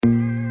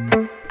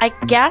I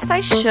guess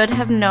I should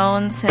have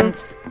known,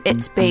 since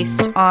it's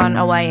based on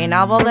a YA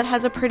novel that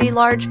has a pretty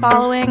large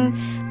following,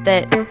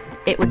 that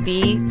it would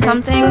be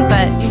something,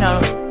 but, you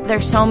know,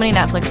 there's so many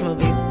Netflix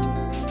movies.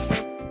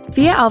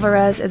 Via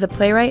Alvarez is a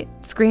playwright,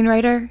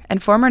 screenwriter,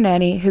 and former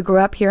nanny who grew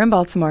up here in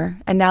Baltimore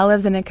and now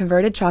lives in a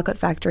converted chocolate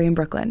factory in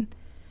Brooklyn.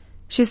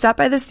 She stopped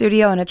by the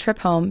studio on a trip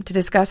home to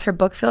discuss her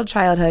book-filled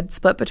childhood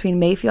split between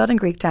Mayfield and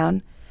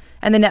Greektown,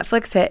 and the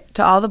Netflix hit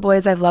To All the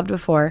Boys I've Loved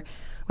Before,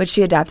 which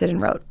she adapted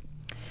and wrote.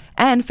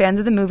 And fans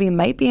of the movie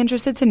might be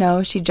interested to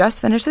know she just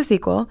finished the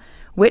sequel,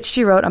 which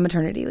she wrote on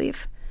maternity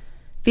leave.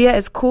 Via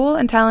is cool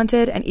and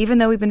talented, and even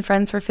though we've been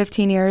friends for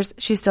 15 years,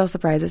 she still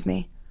surprises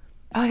me.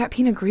 Oh, I got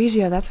Pinot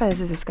Grigio. That's why this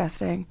is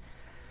disgusting.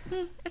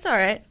 It's all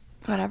right.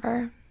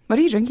 Whatever. What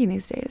are you drinking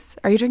these days?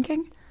 Are you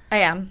drinking? I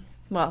am.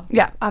 Well.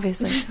 Yeah,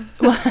 obviously.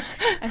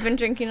 I've been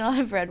drinking a lot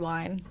of red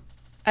wine.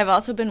 I've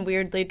also been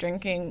weirdly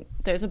drinking.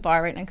 There's a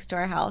bar right next to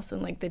our house,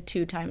 and, like, the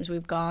 2 times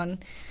we've gone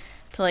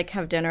to, like,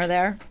 have dinner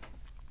there,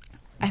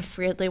 I've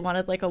weirdly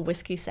wanted, like, a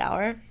whiskey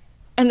sour.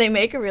 And they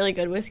make a really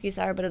good whiskey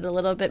sour, but it a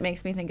little bit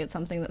makes me think it's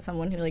something that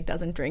someone who, like,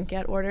 doesn't drink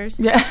yet orders.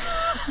 Yeah.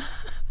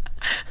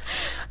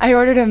 I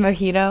ordered a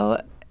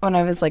mojito when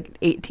I was, like,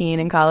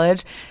 18 in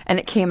college, and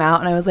it came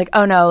out, and I was like,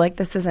 oh, no, like,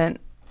 this isn't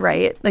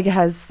right. Like, it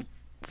has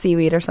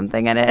seaweed or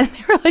something in it. And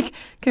they were like,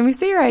 can we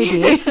see your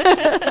ID?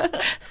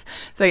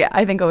 So, yeah,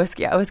 I think a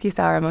whiskey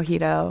sour, a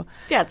mojito.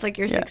 Yeah, it's like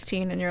you're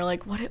 16, and you're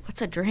like,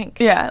 what's a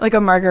drink? Yeah, like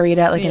a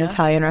margarita at, like, an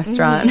Italian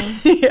restaurant.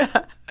 Mm-hmm.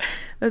 Yeah.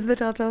 Those are the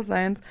telltale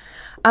signs.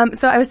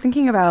 So I was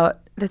thinking about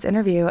this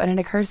interview, and it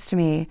occurs to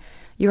me,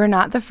 you are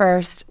not the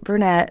first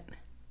brunette,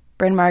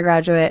 Bryn Mawr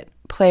graduate,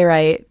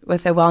 playwright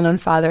with a well-known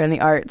father in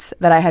the arts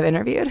that I have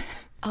interviewed.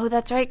 Oh,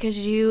 that's right, because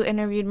you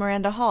interviewed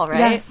Miranda Hall, right?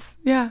 Yes,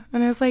 yeah.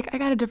 And I was like, I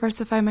got to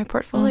diversify my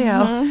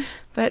portfolio,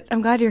 but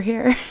I'm glad you're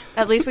here.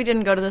 At least we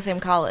didn't go to the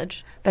same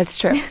college. That's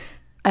true.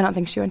 I don't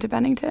think she went to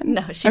Bennington.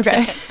 No, she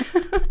didn't.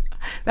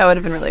 That would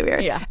have been really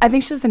weird. Yeah. I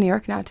think she lives in New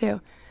York now, too.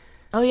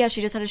 Oh, yeah,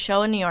 she just had a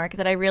show in New York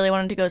that I really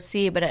wanted to go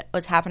see, but it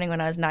was happening when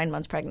I was 9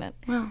 months pregnant.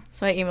 Wow.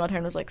 So I emailed her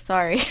and was like,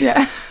 sorry.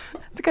 Yeah.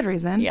 That's a good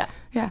reason. Yeah.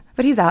 Yeah.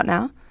 But he's out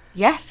now.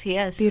 Yes, he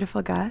is.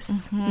 Beautiful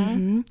Gus.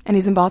 And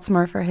he's in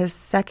Baltimore for his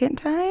second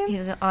time?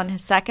 He's on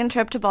his second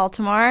trip to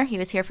Baltimore. He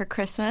was here for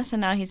Christmas, and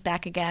now he's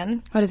back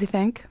again. What does he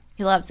think?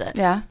 He loves it.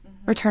 Yeah.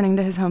 Returning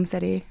to his home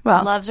city.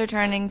 Well, loves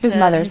returning his to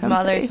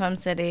mother's home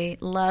city.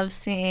 Loves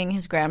seeing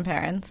his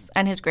grandparents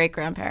and his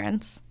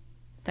great-grandparents.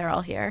 They're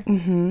all here.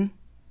 Mm-hmm.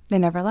 They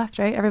never left,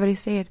 right? Everybody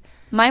stayed.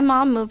 My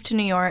mom moved to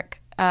New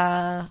York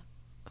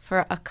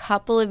for a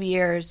couple of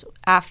years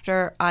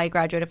after I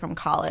graduated from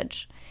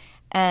college.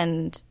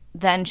 And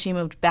then she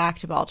moved back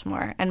to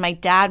Baltimore. And my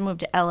dad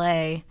moved to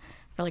L.A.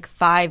 for like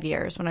 5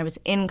 years when I was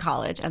in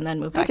college and then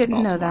moved back to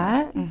Baltimore. I didn't know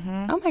that.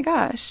 Mm-hmm. Oh, my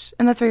gosh.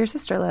 And that's where your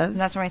sister lives?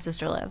 And that's where my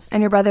sister lives.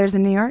 And your brother's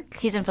in New York?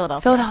 He's in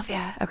Philadelphia.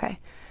 Philadelphia. Okay.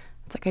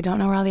 It's like I don't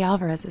know where all the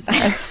Alvarez's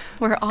are.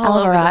 We're all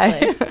over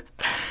the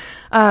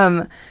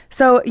place.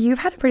 So you've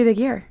had a pretty big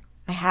year.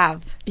 I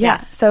have. Yeah.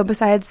 Yes. So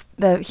besides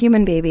the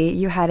human baby,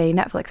 you had a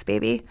Netflix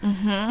baby.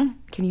 Mm-hmm.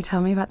 Can you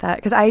tell me about that?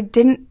 Because I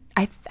didn't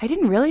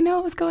really know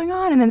what was going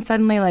on, and then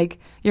suddenly, like,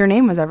 your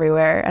name was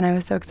everywhere, and I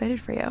was so excited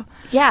for you.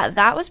 Yeah,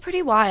 that was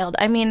pretty wild.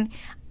 I mean,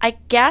 I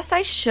guess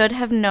I should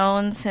have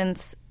known,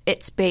 since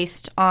it's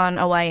based on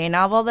a YA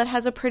novel that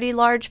has a pretty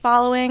large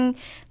following,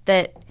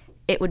 that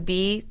it would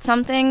be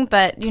something.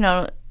 But, you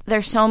know,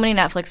 there's so many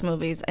Netflix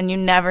movies, and you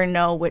never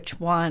know which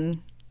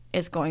one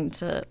is going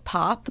to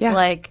pop. Yeah.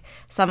 Like,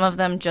 some of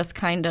them just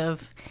kind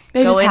of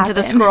They go just into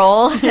the happen.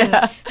 scroll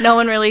and no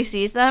one really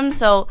sees them.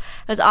 So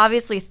I was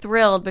obviously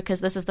thrilled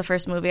because this is the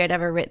first movie I'd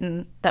ever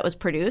written that was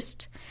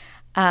produced.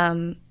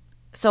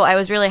 So I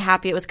was really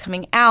happy it was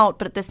coming out,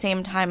 but at the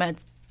same time,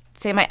 I'd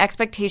say my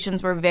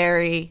expectations were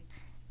very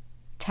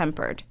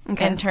tempered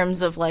in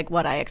terms of, like,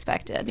 what I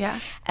expected. Yeah.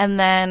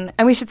 And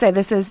we should say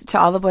this is To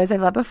All the Boys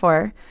I've Loved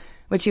Before,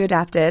 which you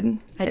adapted.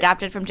 I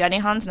adapted from Jenny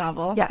Han's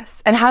novel.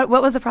 Yes. And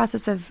what was the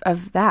process of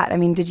that? I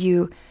mean,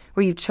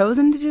 were you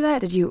chosen to do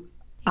that? Did you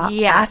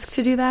ask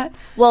to do that?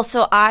 Well,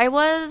 so I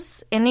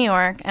was in New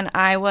York, and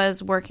I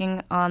was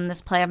working on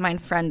this play of mine,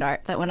 Friend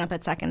Art, that went up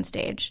at Second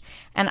Stage.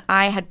 And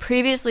I had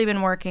previously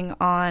been working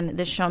on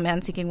this show,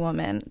 Man Seeking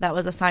Woman, that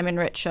was a Simon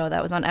Rich show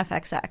that was on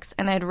FXX.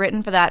 And I had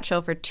written for that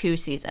show for 2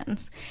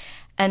 seasons.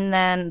 And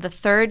then the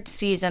 3rd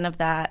season of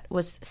that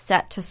was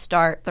set to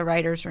start the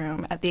writer's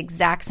room at the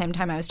exact same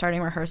time I was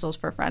starting rehearsals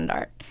for Friend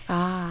Art.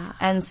 Ah.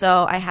 And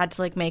so I had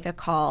to, like, make a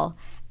call.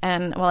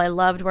 And while I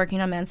loved working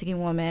on Man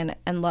Seeking Woman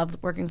and loved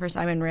working for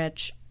Simon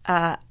Rich,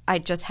 I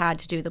just had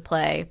to do the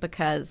play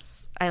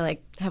because I,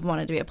 like, have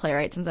wanted to be a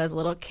playwright since I was a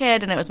little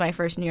kid, and it was my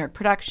first New York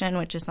production,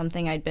 which is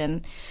something I'd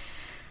been,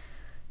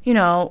 you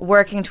know,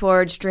 working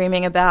towards,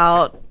 dreaming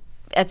about,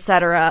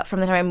 etc.,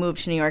 from the time I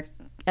moved to New York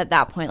at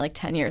that point, like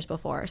 10 years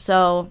before.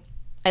 So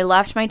I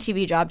left my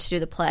TV job to do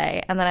the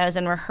play, and then I was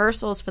in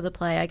rehearsals for the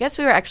play. I guess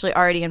we were actually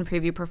already in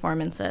preview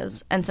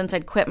performances, and since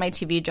I'd quit my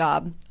TV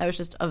job, I was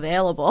just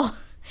available.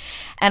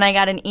 And I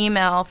got an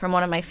email from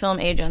one of my film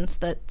agents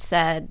that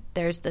said,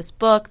 there's this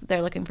book,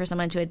 they're looking for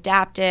someone to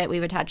adapt it.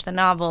 We've attached the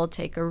novel,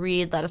 take a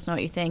read, let us know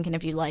what you think, and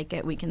if you like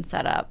it, we can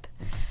set up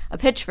a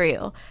pitch for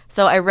you.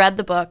 So I read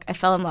the book, I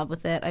fell in love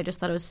with it. I just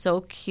thought it was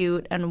so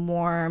cute and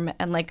warm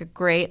and like a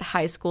great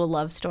high school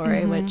love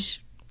story,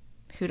 which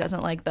who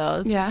doesn't like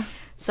those? Yeah.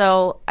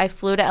 So I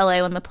flew to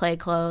LA when the play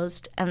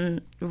closed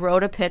and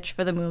wrote a pitch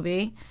for the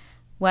movie.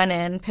 Went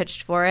in,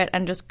 pitched for it,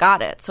 and just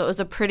got it. So it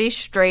was a pretty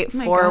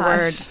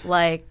straightforward,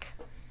 like...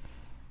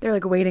 They're,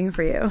 like, waiting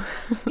for you.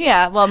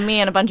 Yeah, well, me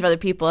and a bunch of other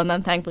people, and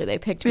then thankfully they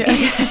picked me.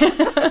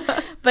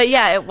 But,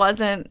 yeah, it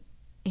wasn't,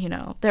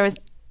 there was...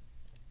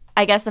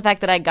 I guess the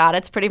fact that I got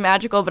it's pretty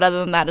magical, but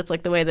other than that, it's,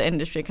 like, the way the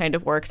industry kind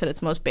of works at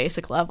its most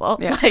basic level.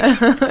 Yeah.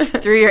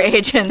 Like, through your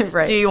agents,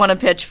 right. Do you want to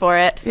pitch for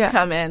it? Yeah.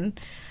 Come in.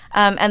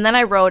 And then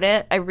I wrote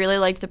it. I really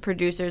liked the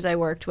producers I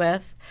worked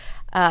with,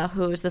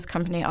 who's this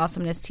company,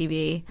 Awesomeness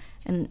TV,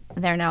 and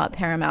they're now at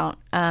Paramount.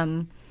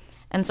 And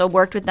so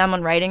worked with them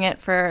on writing it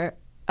for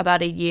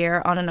about a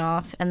year on and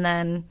off, and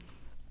then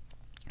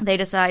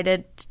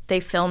they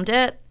filmed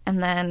it,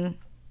 and then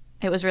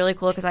it was really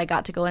cool because I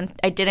got to go in.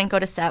 I didn't go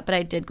to set, but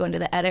I did go into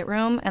the edit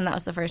room, and that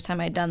was the first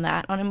time I'd done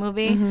that on a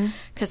movie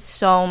because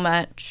so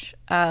much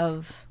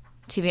of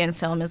TV and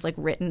film is like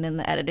written in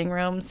the editing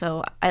room.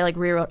 So I like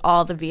rewrote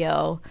all the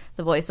VO,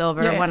 the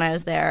voiceover when I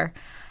was there.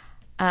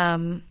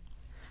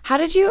 How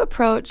did you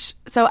approach?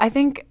 So I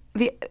think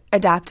the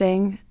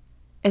adapting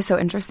is so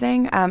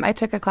interesting. I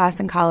took a class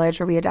in college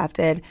where we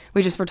adapted.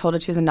 We just were told to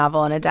choose a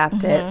novel and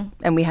adapt it,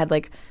 and we had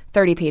like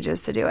 30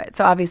 pages to do it.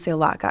 So obviously a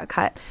lot got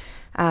cut.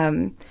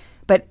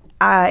 But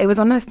it was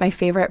one of my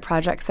favorite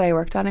projects that I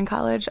worked on in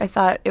college. I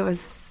thought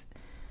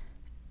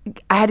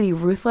I had to be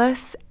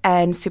ruthless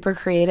and super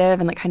creative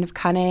and like kind of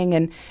cunning,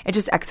 and it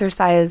just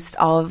exercised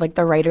all of like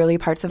the writerly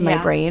parts of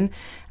my brain.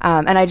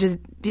 And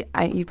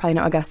you probably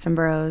know Augustin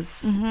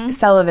Burroughs'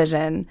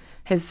 Television,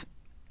 his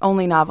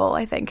only novel,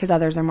 I think. His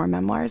others are more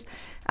memoirs.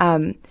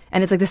 And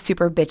it's like this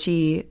super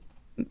bitchy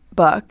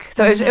book.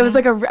 So it was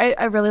like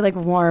a really like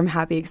warm,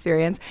 happy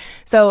experience.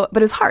 So,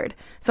 but it was hard.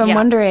 So I'm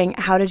wondering,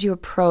 how did you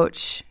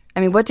approach? I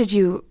mean, how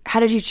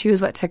did you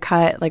choose what to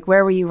cut? Like,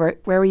 where were you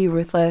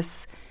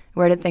ruthless?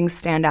 Where did things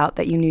stand out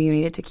that you knew you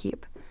needed to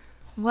keep?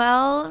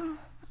 Well,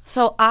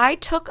 so I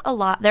took a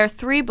lot. There are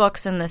 3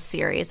 books in this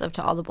series of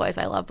To All the Boys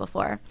I Loved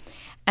Before.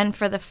 And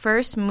for the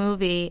first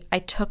movie, I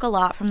took a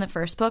lot from the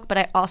first book, but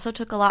I also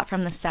took a lot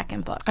from the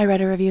second book. I read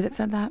a review that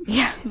said that.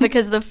 Yeah,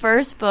 because the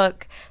first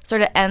book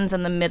sort of ends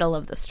in the middle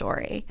of the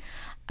story.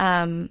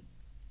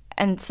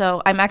 And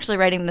so I'm actually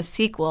writing the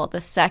sequel,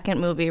 the second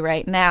movie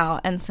right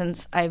now. And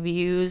since I've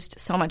used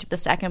so much of the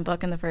second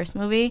book in the first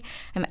movie,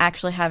 I'm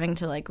actually having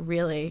to like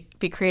really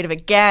be creative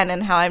again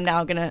in how I'm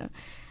now going to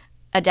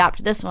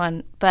adapt this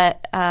one.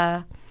 But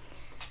I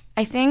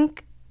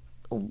think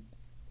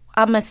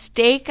a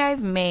mistake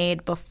I've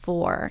made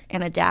before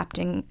in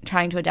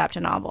trying to adapt a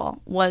novel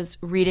was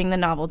reading the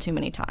novel too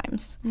many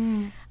times.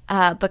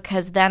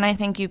 Because then I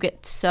think you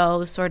get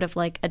so sort of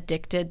like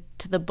addicted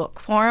to the book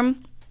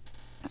form.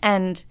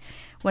 And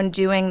when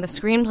doing the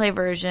screenplay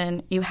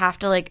version, you have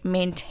to like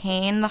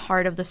maintain the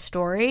heart of the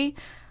story,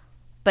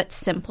 but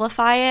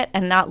simplify it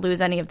and not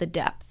lose any of the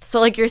depth. So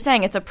like you're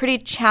saying, it's a pretty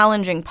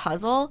challenging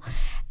puzzle.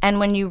 And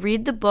when you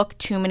read the book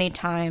too many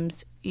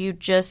times, you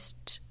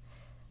just,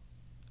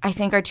 I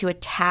think, are too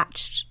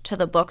attached to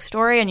the book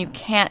story, and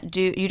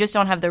you just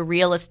don't have the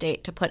real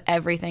estate to put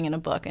everything in a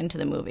book into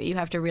the movie. You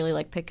have to really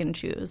like pick and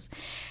choose.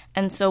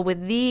 And so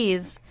with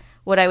these,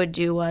 what I would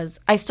do was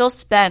I still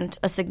spent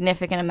a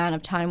significant amount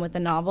of time with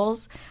the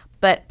novels,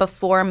 but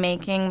before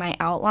making my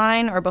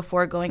outline or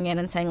before going in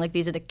and saying, like,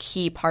 these are the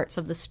key parts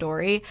of the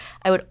story,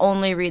 I would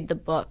only read the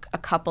book a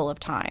couple of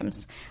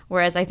times.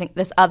 Whereas I think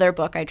this other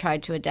book I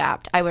tried to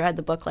adapt, I would read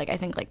the book, like, I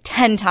think, like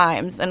 10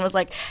 times and was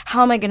like,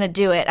 how am I going to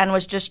do it? And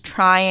was just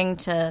trying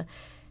to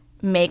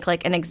make,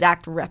 like, an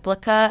exact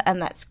replica,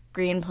 and that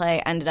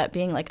screenplay ended up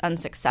being, like,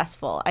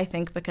 unsuccessful, I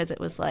think, because it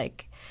was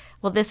like,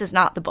 well, this is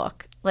not the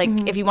book. Like,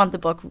 if you want the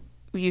book,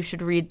 you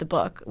should read the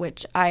book,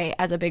 which I,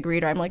 as a big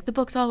reader, I'm like, the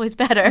book's always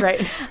better.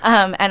 Right.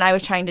 And I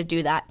was trying to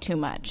do that too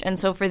much. And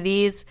so for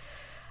these,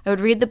 I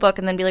would read the book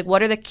and then be like,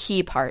 what are the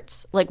key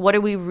parts? Like, what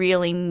do we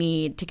really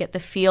need to get the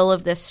feel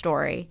of this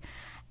story?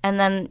 And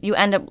then you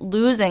end up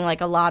losing,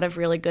 like, a lot of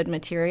really good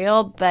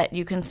material, but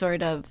you can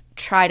sort of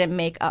try to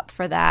make up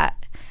for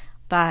that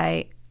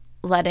by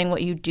letting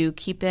what you do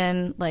keep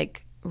in,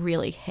 like,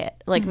 really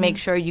hit. Like, make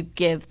sure you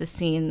give the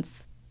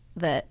scenes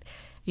that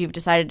you've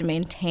decided to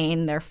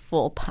maintain their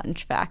full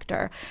punch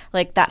factor.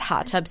 Like that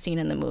hot tub scene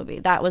in the movie.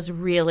 That was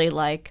really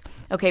like,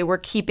 okay, we're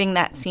keeping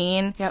that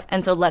scene,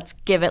 and so let's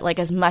give it like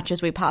as much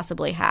as we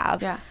possibly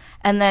have. Yeah.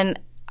 And then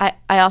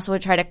I also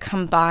would try to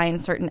combine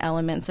certain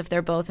elements if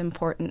they're both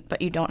important,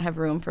 but you don't have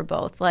room for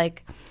both.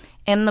 Like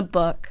in the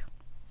book,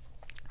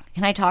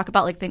 can I talk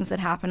about like things that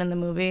happen in the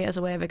movie as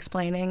a way of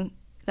explaining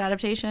the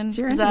adaptation? Is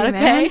that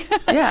okay?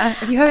 Yeah.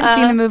 If you haven't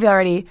seen the movie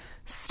already,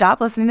 stop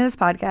listening to this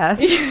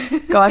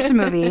podcast, go watch the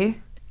movie,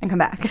 and come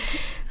back.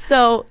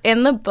 So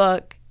in the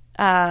book,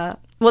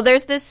 Well,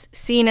 there's this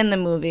scene in the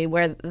movie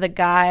where the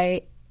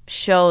guy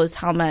shows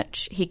how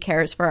much he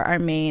cares for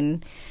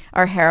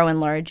our heroine,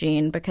 Laura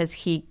Jean, because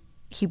he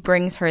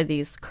brings her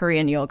these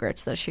Korean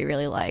yogurts that she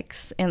really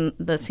likes. In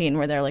the scene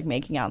where they're like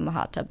making out in the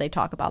hot tub, they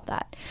talk about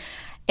that.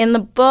 In the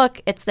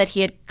book, it's that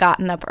he had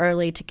gotten up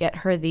early to get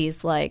her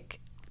these like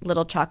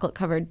little chocolate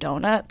covered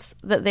donuts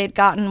that they'd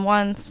gotten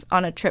once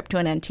on a trip to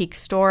an antique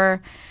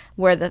store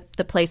where the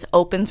place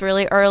opens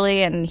really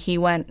early, and he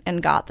went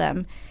and got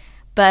them.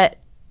 But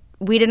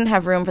we didn't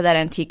have room for that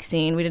antique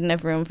scene. We didn't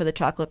have room for the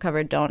chocolate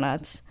covered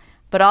donuts.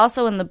 But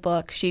also in the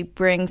book, she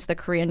brings the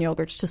Korean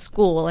yogurts to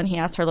school, and he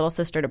asked her little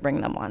sister to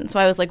bring them one. So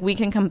I was like, we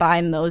can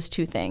combine those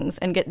two things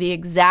and get the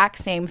exact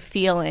same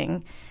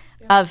feeling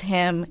of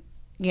him,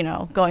 you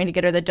know, going to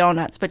get her the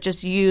donuts, but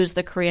just use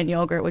the Korean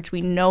yogurt, which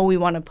we know we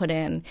want to put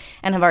in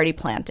and have already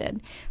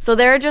planted. So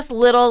there are just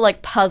little,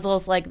 like,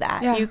 puzzles like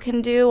that you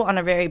can do on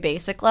a very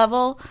basic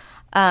level.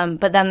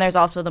 But then there's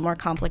also the more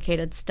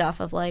complicated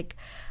stuff of, like,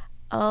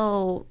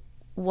 oh,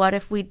 what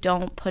if we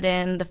don't put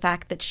in the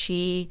fact that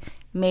she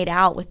made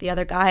out with the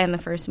other guy in the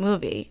first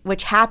movie,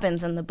 which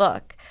happens in the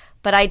book.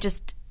 But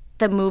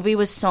the movie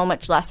was so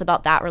much less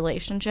about that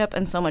relationship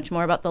and so much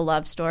more about the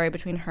love story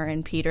between her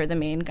and Peter, the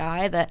main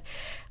guy, that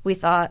we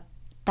thought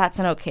that's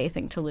an okay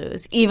thing to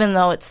lose, even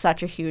though it's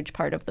such a huge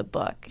part of the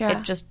book. Yeah.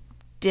 It just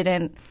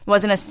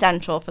wasn't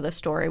essential for the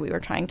story we were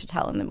trying to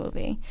tell in the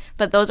movie.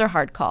 But those are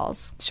hard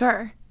calls.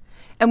 Sure.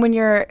 And when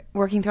you're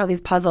working through all these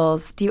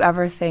puzzles, do you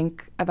ever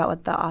think about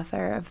what the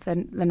author of the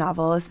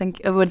novel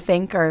would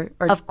think? Or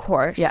Of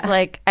course. Yeah.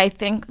 Like, I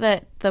think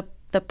that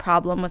the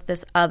problem with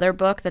this other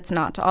book that's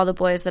not To All the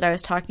Boys that I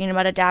was talking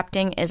about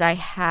adapting is I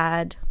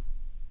had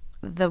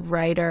the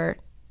writer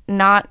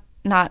not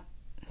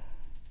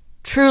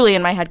truly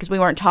in my head because we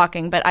weren't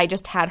talking, but I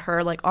just had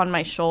her like on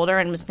my shoulder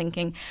and was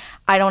thinking,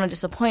 I don't want to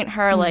disappoint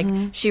her. Like,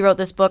 she wrote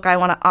this book, I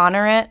want to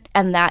honor it.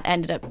 And that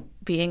ended up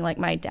being like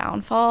my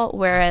downfall.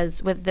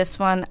 Whereas with this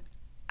one,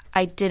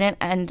 I didn't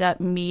end up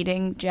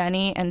meeting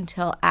Jenny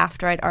until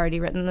after I'd already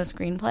written the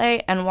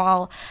screenplay. And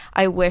while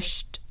I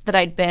wished that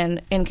I'd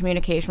been in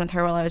communication with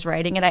her while I was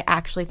writing it, I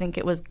actually think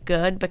it was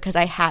good because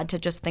I had to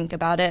just think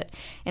about it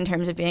in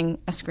terms of being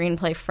a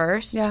screenplay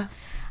first. Yeah.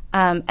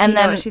 And Do you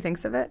then know what she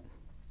thinks of it?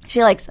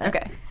 She likes it.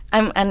 Okay.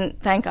 And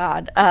thank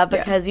God,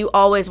 because you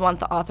always want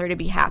the author to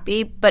be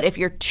happy. But if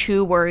you're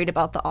too worried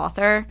about the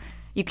author,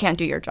 you can't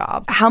do your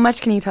job. How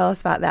much can you tell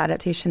us about the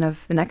adaptation of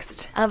the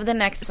next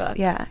book?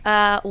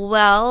 Yeah.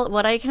 Well,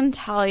 what I can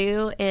tell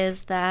you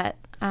is that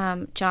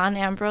John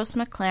Ambrose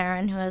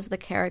McLaren, who is the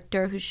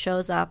character who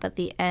shows up at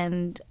the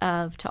end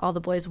of To All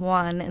the Boys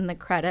 1 in the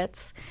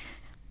credits,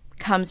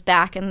 comes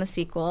back in the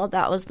sequel.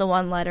 That was the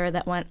one letter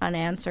that went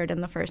unanswered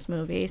in the first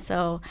movie.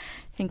 So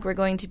I think we're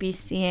going to be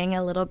seeing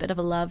a little bit of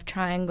a love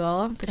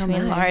triangle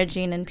between Laura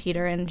Jean and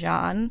Peter and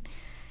John.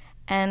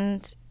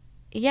 And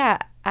yeah,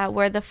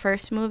 where the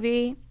first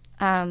movie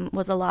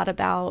was a lot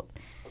about,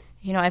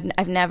 you know,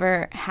 I've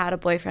never had a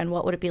boyfriend.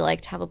 What would it be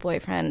like to have a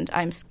boyfriend?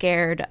 I'm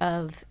scared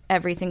of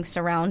everything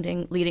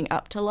surrounding leading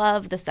up to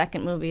love. The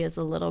second movie is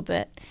a little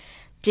bit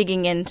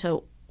digging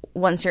into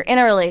once you're in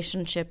a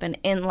relationship and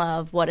in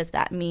love, what does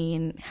that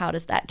mean? How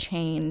does that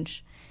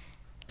change?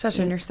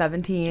 Especially when you're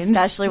 17.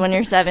 Especially when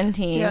you're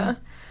 17. Yeah.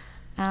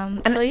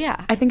 So,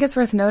 yeah. I think it's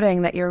worth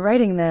noting that you're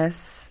writing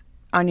this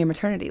on your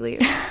maternity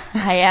leave.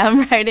 I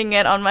am writing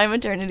it on my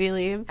maternity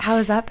leave. How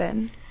has that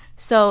been?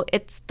 So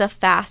it's the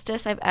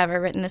fastest I've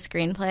ever written a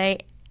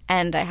screenplay,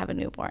 and I have a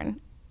newborn.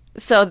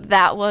 So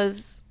that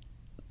was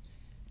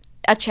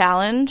a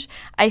challenge.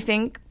 I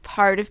think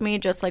part of me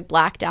just like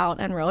blacked out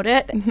and wrote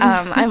it.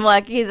 I'm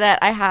lucky that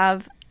I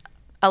have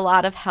a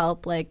lot of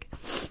help. Like,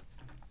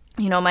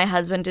 you know, my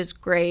husband is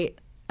great.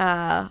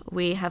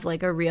 We have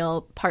like a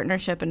real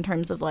partnership in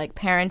terms of like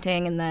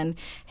parenting, and then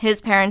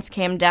his parents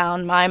came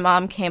down, my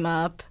mom came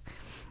up,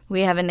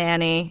 we have a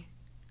nanny.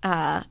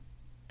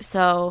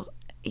 So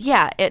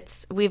yeah,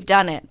 we've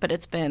done it, but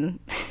it's been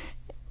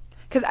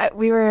because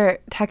we were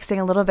texting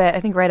a little bit, I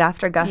think right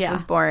after Gus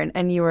was born,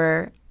 and you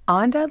were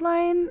on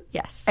deadline.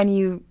 Yes. And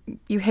you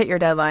hit your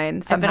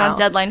deadline somehow. I've been on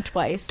deadline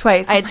twice.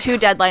 I had 2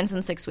 deadlines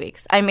in 6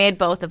 weeks. I made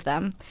both of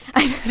them.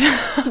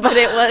 But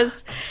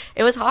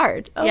it was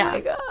hard. Oh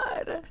my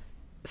God.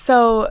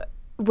 So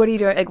what are you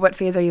doing? Like, what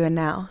phase are you in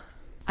now?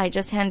 I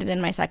just handed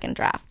in my second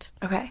draft.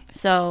 Okay.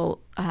 So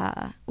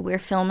we're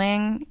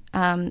filming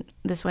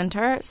this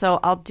winter. So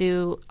I'll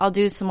do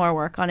some more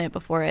work on it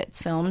before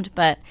it's filmed.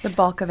 But the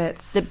bulk of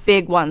the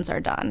big ones are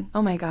done.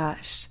 Oh my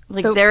gosh!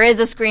 Like, there is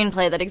a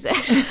screenplay that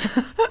exists.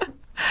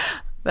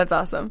 That's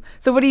awesome.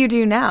 So what do you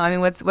do now? I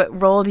mean,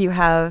 what role do you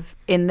have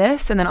in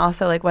this, and then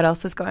also like what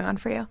else is going on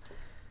for you?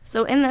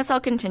 So in this,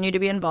 I'll continue to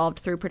be involved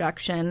through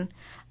production,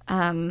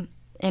 in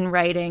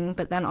writing,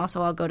 but then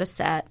also I'll go to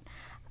set.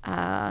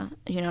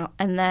 You know,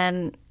 and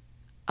then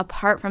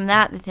apart from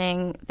that, the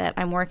thing that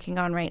I'm working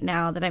on right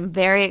now that I'm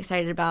very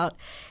excited about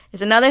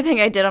is another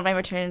thing I did on my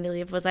maternity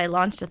leave was I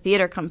launched a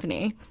theater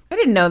company. I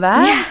didn't know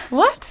that. Yeah.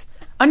 What?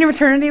 On your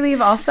maternity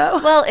leave also?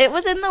 Well, it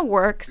was in the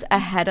works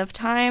ahead of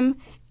time,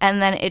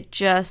 and then it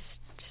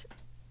just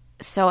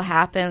so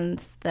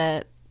happens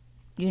that,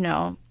 you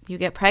know, you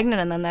get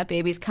pregnant and then that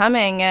baby's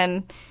coming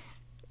and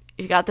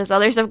you got this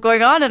other stuff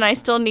going on, and I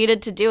still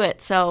needed to do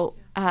it. So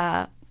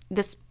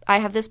I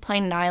have this play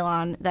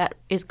Nylon that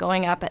is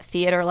going up at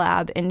Theater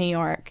Lab in New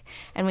York,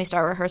 and we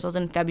start rehearsals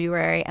in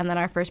February, and then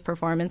our first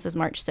performance is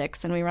March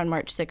 6th, and we run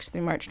March 6th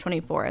through March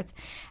 24th.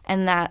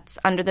 And that's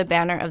under the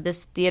banner of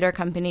this theater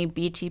company,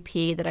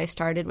 BTP, that I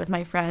started with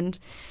my friend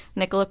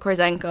Nicola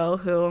Korzenko,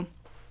 who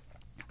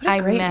What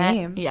a great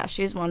name. Yeah,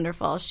 she's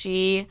wonderful.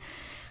 She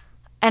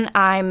and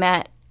I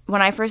met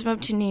when I first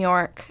moved to New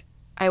York.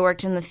 I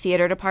worked in the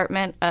theater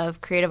department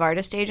of Creative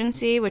Artist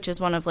Agency, which is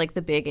one of like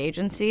the big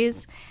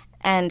agencies.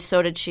 And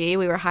so did she.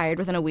 We were hired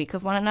within a week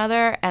of one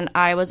another. And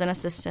I was an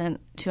assistant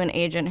to an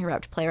agent who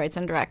repped playwrights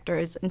and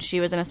directors. And she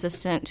was an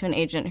assistant to an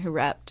agent who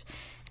repped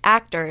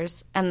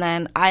actors. And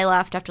then I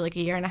left after like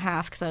a year and a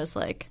half because I was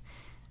like,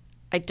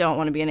 I don't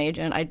want to be an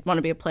agent. I want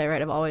to be a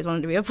playwright. I've always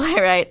wanted to be a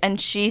playwright. And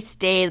she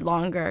stayed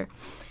longer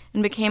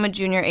and became a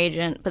junior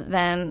agent, but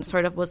then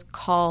sort of was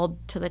called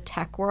to the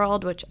tech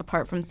world, which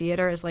apart from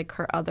theater is like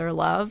her other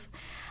love.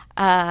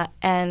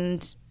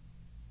 And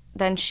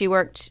then she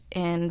worked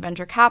in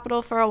venture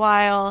capital for a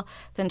while.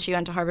 Then she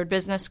went to Harvard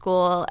Business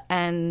School,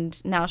 and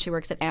now she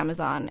works at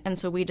Amazon. And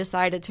so we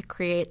decided to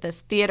create this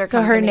theater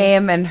company. So her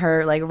name and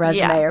her like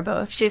resume are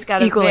both She's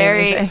got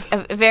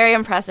a very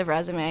impressive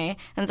resume.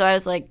 And so I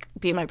was like,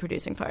 be my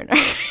producing partner.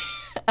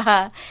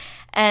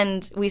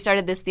 And we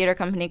started this theater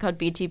company called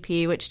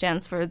BTP, which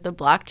stands for the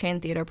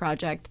Blockchain Theater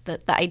Project. The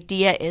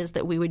idea is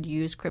that we would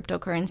use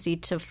cryptocurrency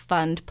to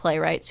fund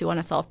playwrights who want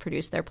to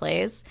self-produce their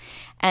plays,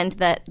 and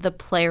that the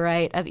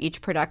playwright of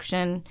each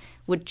production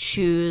would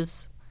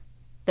choose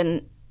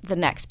the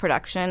next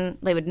production.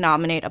 They would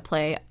nominate a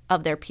play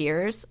of their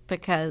peers,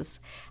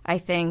 because I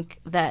think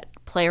that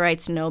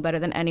playwrights know better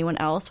than anyone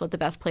else what the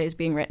best plays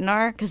being written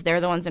are, because they're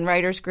the ones in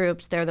writers'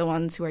 groups, they're the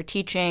ones who are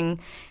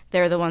teaching,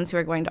 they're the ones who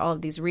are going to all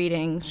of these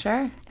readings.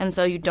 Sure. And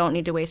so you don't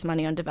need to waste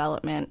money on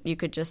development. You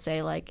could just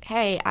say like,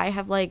 hey, I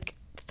have like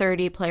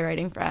 30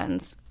 playwright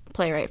friends,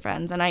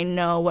 and I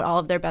know what all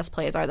of their best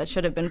plays are that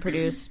should have been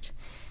produced.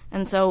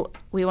 And so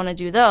we want to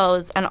do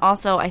those. And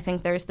also I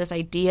think there's this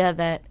idea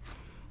that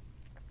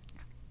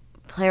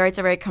playwrights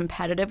are very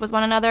competitive with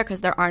one another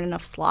because there aren't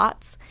enough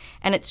slots.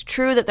 And it's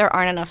true that there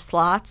aren't enough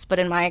slots, but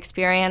in my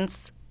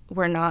experience,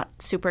 we're not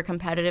super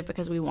competitive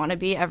because we want to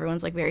be.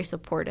 Everyone's like very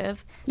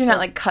supportive. You're not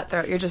like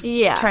cutthroat. You're just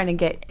trying to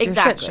get your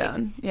shit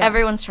shown. Yeah.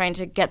 Everyone's trying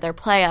to get their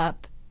play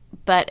up,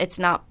 but it's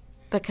not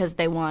because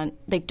they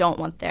don't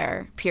want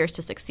their peers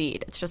to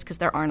succeed. It's just because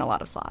there aren't a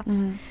lot of slots.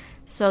 Mm-hmm.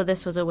 So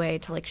this was a way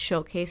to like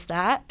showcase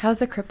that. How's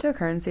the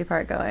cryptocurrency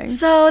part going?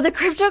 So the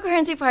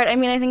cryptocurrency part, I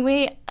mean, I think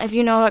if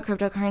you know about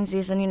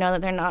cryptocurrencies, then you know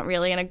that they're not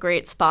really in a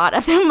great spot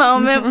at the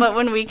moment. But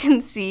when we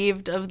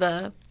conceived of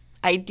the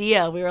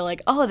idea, we were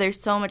like, oh,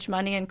 there's so much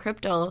money in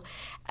crypto,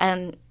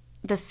 and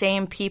the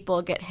same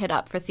people get hit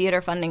up for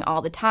theater funding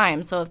all the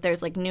time. So if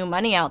there's like new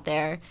money out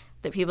there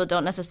that people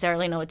don't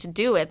necessarily know what to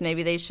do with,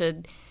 maybe they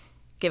should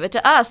give it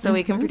to us so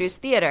we can produce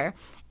theater.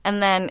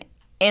 And then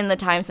in the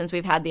time since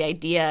we've had the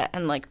idea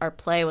and like our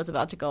play was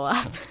about to go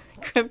up,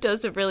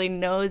 cryptos have really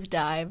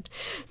nosedived.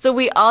 So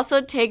we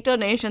also take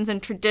donations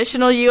in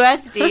traditional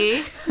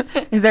USD.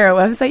 Is there a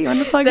website you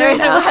want to plug? There is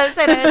a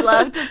website I'd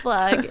love to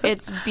plug.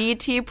 It's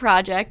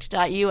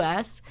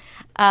btproject.us.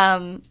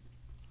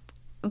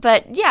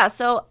 But yeah,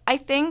 so I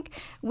think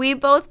we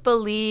both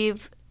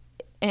believe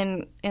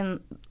in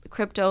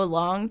crypto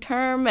long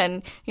term,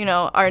 and you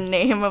know, our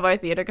name of our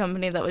theater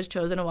company that was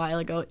chosen a while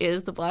ago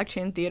is the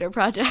Blockchain Theater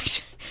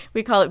Project.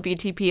 We call it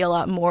BTP a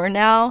lot more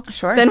now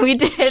than we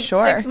did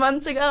 6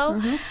 months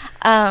ago.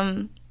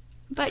 Mm-hmm.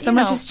 But so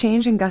much has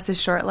changed in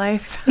Gus's short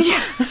life.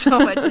 Yeah, so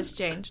much has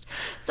changed.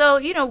 So,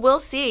 you know, we'll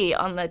see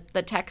on the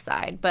tech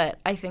side, but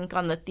I think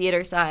on the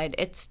theater side,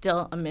 it's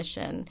still a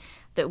mission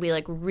that we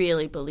like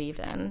really believe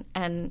in,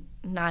 and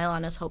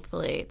Nylon is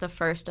hopefully the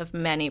first of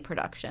many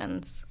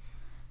productions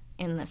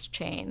in this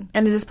chain.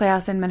 And does this play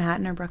house in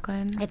Manhattan or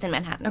Brooklyn? It's in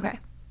Manhattan. Okay,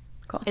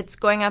 cool. It's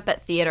going up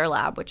at Theater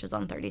Lab, which is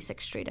on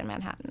 36th Street in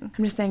Manhattan.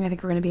 I'm just saying, I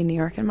think we're going to be in New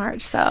York in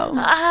March, so.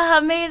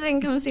 Amazing.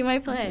 Come see my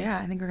play. Yeah,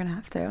 I think we're going to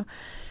have to.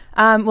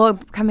 Well,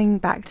 coming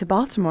back to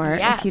Baltimore,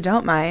 if you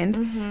don't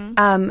mind,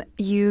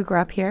 you grew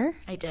up here.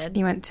 I did.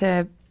 You went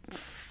to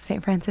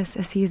St. Francis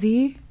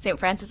Assisi. St.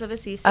 Francis of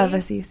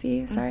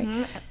Assisi.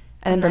 Sorry.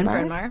 And then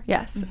Bryn Mawr?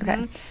 Yes,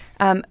 okay.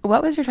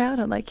 What was your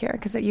childhood like here?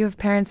 Because you have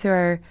parents who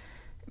are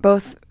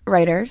both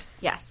writers.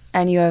 Yes.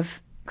 And you have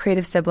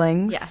creative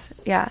siblings. Yes.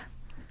 Yeah.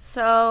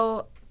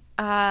 So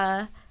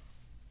my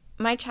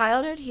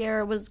childhood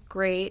here was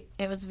great.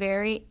 It was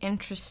very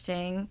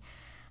interesting.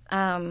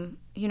 You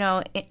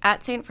know,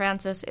 at St.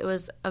 Francis, it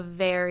was a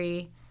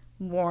very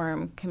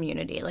warm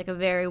community, like a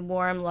very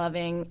warm,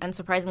 loving, and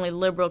surprisingly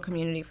liberal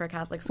community for a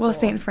Catholic school. Well,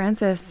 St.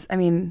 Francis, I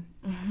mean,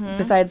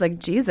 besides like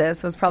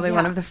Jesus, was probably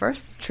one of the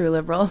first true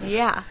liberals.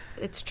 Yeah,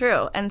 it's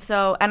true. And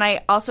so, and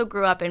I also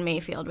grew up in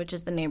Mayfield, which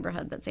is the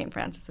neighborhood that St.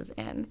 Francis is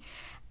in.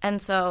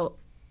 And so,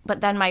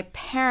 but then my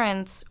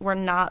parents were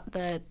not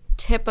the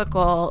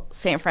typical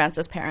St.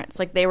 Francis parents.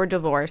 Like, they were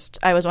divorced.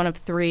 I was one of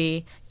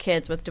 3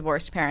 kids with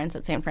divorced parents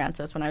at St.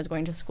 Francis when I was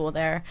going to school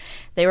there.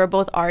 They were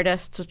both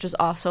artists, which is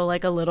also,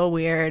 like, a little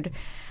weird.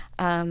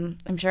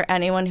 I'm sure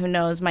anyone who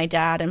knows my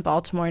dad in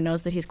Baltimore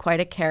knows that he's quite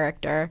a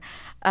character.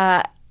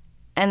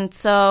 And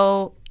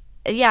so,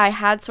 yeah, I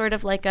had sort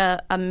of, like,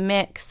 a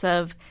mix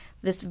of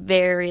this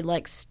very,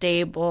 like,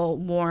 stable,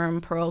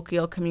 warm,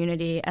 parochial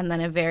community and then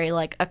a very,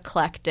 like,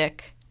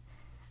 eclectic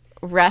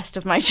rest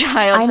of my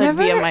childhood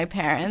via my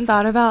parents.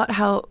 Thought about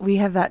how we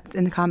have that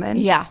in common.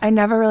 Yeah. I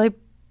never really...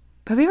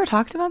 Have we ever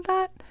talked about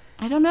that?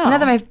 I don't know. Not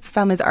that my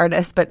family's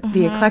artist, but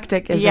the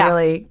eclectic is a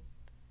really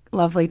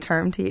lovely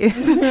term to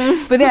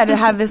use. But yeah, to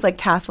have this, like,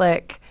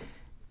 Catholic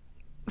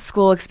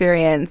school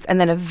experience and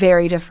then a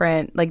very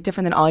different, like,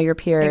 different than all your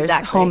peers,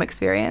 home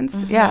experience.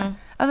 Yeah.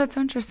 Oh, that's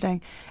so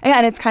interesting.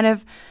 And it's kind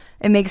of...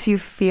 It makes you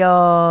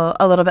feel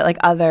a little bit like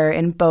other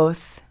in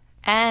both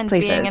and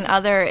places. Being an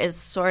other is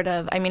sort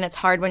of, I mean, it's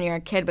hard when you're a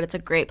kid, but it's a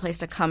great place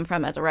to come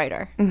from as a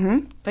writer.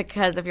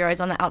 Because if you're always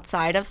on the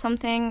outside of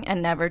something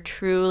and never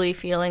truly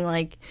feeling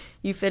like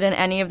you fit in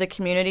any of the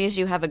communities,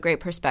 you have a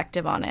great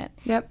perspective on it.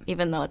 Yep.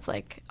 Even though it's,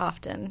 like,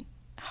 often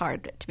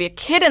hard to be a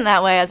kid in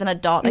that way. As an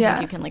adult, I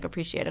think you can, like,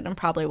 appreciate it, and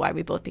probably why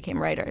we both became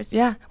writers.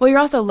 Yeah. Well, you're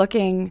also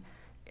looking...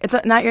 It's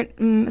not your.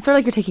 It's sort of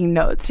like you're taking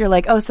notes. You're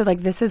like, oh, so,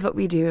 like, this is what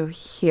we do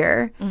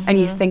here, and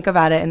you think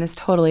about it in this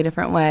totally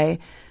different way.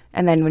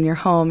 And then when you're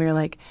home, you're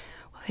like,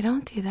 well, they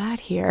don't do that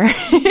here.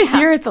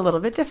 Here, it's a little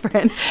bit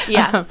different.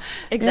 Yes,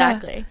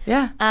 exactly.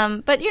 Yeah.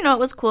 But it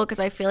was cool because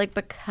I feel like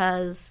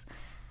because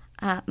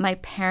my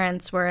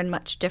parents were in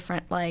much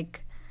different,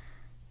 like,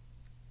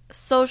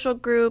 social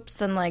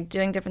groups and, like,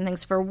 doing different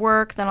things for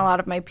work than a lot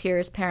of my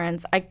peers'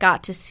 parents, I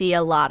got to see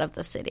a lot of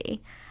the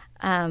city.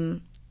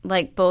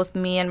 Like, both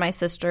me and my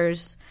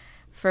sister's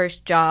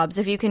first jobs,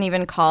 if you can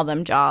even call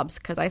them jobs,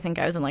 because I think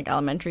I was in, like,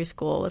 elementary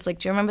school, was like,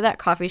 do you remember that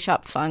coffee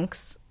shop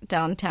Funk's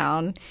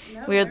downtown?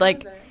 No, we would,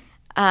 like... do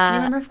you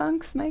remember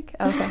Funk's, Mike?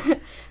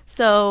 Okay.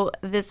 So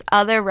this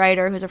other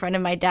writer who's a friend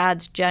of my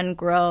dad's, Jen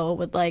Grow,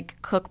 would,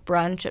 like, cook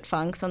brunch at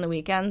Funk's on the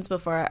weekends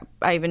before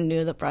I even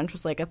knew that brunch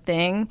was, like, a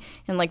thing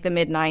in, like, the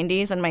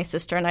mid-'90s, and my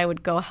sister and I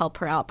would go help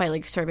her out by,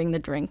 like, serving the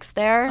drinks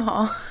there.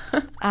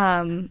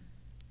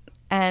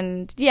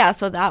 And yeah,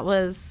 so that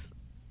was...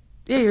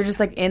 Yeah, you're just,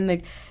 like, in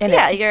it.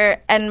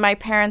 And my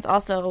parents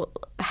also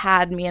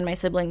had me and my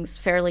siblings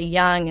fairly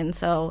young, and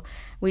so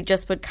we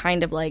just would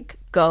kind of, like,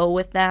 go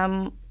with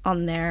them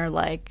on their,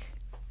 like,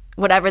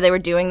 whatever they were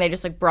doing. They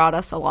just, like, brought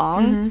us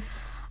along.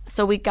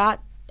 So we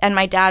got... And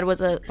my dad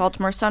was a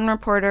Baltimore Sun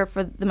reporter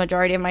for the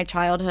majority of my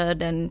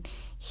childhood, and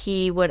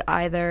he would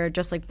either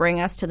just, like, bring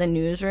us to the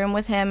newsroom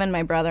with him, and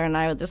my brother and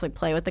I would just, like,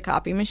 play with the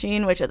copy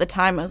machine, which at the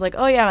time I was like,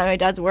 oh, yeah, my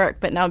dad's work.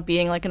 But now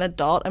being, like, an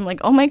adult, I'm like,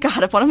 oh, my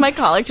God, if one of my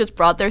colleagues just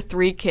brought their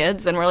 3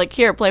 kids and we're like,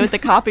 here, play with the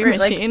copy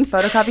machine. Like,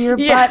 photocopy your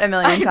butt a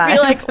million times. I'd be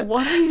like,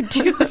 what are you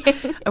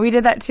doing? We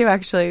did that, too,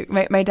 actually.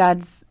 My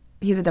dad's,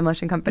 he's a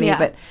demolition company,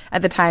 but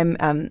at the time,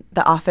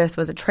 the office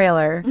was a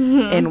trailer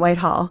in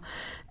Whitehall.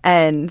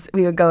 And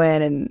we would go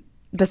in and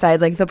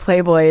besides, like, the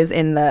Playboys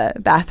in the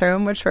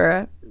bathroom, which were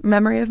a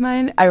memory of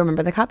mine, I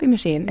remember the copy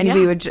machine. And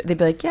they'd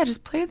be like, yeah,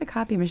 just play the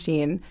copy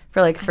machine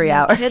for, like, 3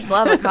 hours. Kids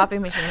love a copy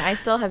machine. I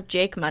still have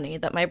Jake money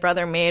that my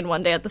brother made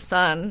one day at the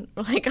Sun.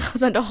 Like, I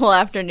spent a whole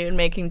afternoon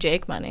making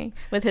Jake money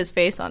with his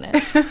face on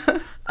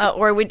it.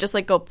 Or we'd just,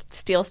 like, go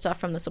steal stuff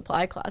from the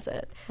supply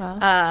closet.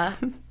 Wow.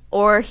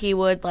 Or he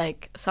would,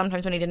 like,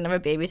 sometimes when he didn't have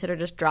a babysitter,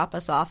 just drop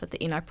us off at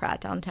the Enoch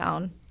Pratt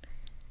downtown.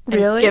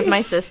 Really? Give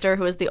my sister,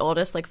 who was the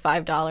oldest, like,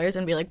 $5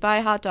 and be like,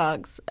 buy hot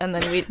dogs. And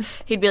then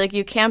he'd be like,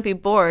 you can't be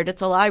bored.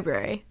 It's a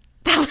library.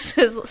 That was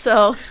his.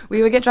 So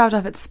we would get dropped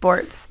off at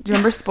Sports. Do you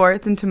remember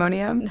Sports in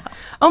Timonium? No.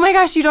 Oh my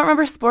gosh, you don't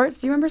remember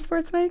Sports? Do you remember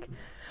Sports, Mike?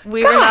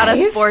 We were not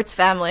a sports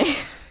family.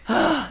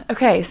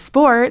 Okay,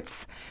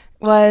 Sports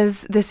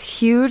was this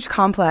huge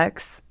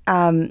complex,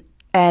 and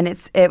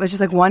it was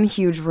just like one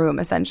huge room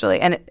essentially,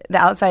 and the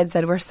outside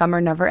said where summer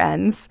never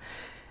ends.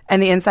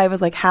 And the inside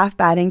was like half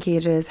batting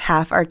cages,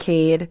 half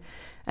arcade.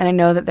 And I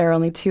know that there are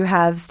only 2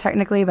 halves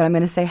technically, but I'm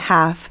going to say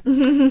half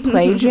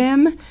play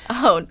gym.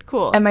 Oh,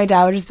 cool. And my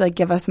dad would just be like,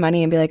 give us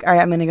money and be like, all right,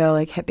 I'm going to go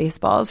like hit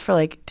baseballs for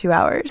like 2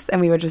 hours.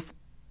 And we would just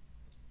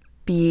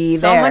be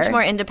so there. So much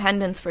more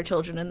independence for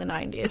children in the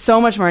 90s.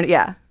 So much more,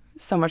 yeah.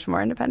 So much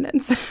more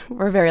independence.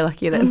 We're very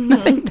lucky that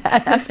nothing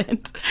bad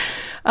happened.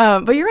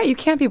 But you're right, you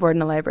can't be bored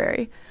in a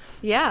library.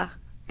 Yeah.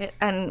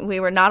 And we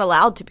were not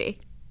allowed to be.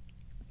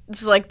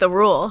 Just like the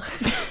rule.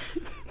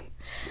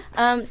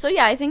 So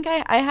yeah, I think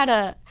I had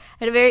a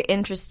very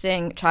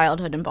interesting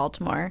childhood in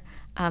Baltimore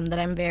that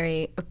I'm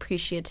very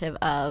appreciative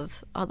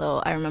of, although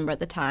I remember at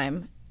the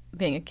time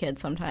being a kid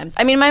sometimes.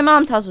 I mean, my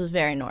mom's house was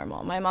very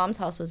normal. My mom's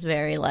house was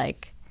very,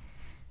 like,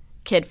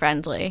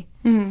 kid-friendly.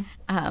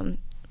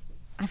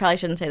 I probably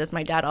shouldn't say this.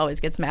 My dad always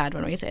gets mad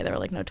when we say there were,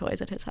 like, no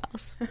toys at his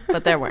house.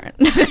 But there weren't.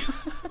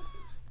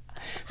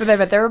 But I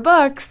bet there were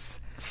books.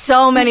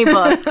 So many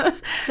books.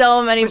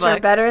 Which are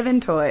better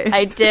than toys.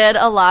 I did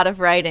a lot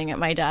of writing at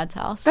my dad's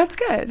house. That's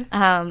good.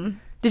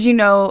 Did you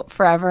know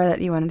forever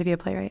that you wanted to be a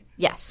playwright?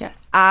 Yes.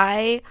 Yes.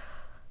 Actually,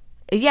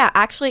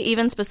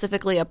 even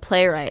specifically a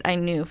playwright, I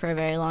knew for a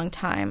very long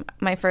time.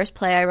 My first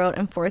play I wrote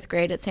in 4th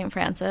grade at St.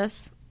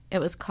 Francis. It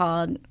was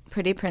called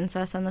Pretty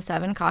Princess and the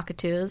Seven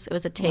Cockatoos. It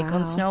was a take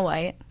on Snow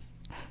White.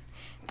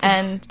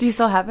 And do you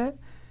still have it?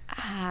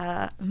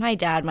 My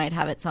dad might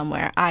have it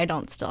somewhere. I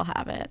don't still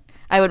have it.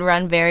 I would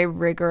run very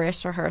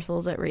rigorous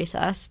rehearsals at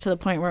recess to the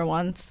point where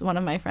once one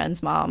of my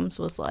friend's moms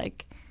was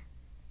like,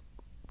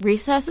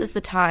 recess is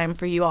the time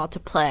for you all to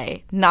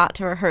play, not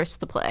to rehearse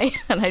the play.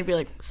 And I'd be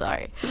like,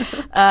 sorry.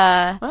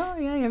 Well,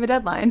 yeah, you have a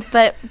deadline.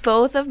 But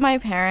both of my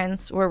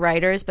parents were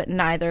writers, but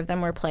neither of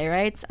them were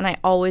playwrights. And I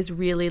always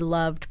really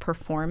loved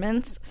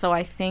performance. So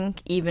I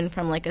think even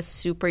from like a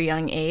super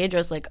young age, I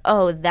was like,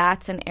 oh,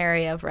 that's an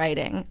area of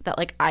writing that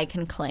like I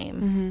can claim.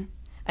 Mm-hmm.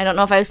 I don't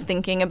know if I was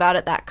thinking about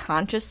it that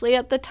consciously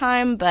at the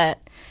time, but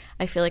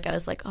I feel like I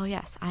was like, oh,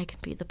 yes, I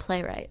could be the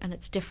playwright. And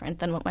it's different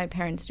than what my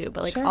parents do,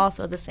 but like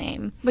also the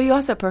same. But you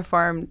also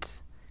performed.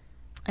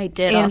 I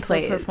did in also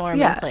plays.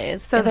 perform in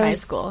plays in high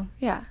school.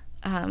 Yeah.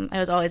 I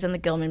was always in the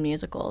Gilman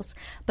musicals.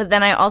 But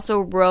then I also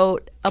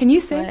wrote a Can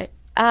you play.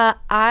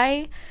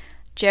 sing?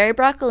 Jerry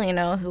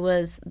Broccolino, who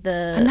was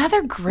the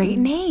another great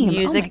name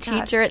music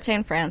teacher at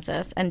St.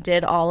 Francis and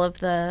did all of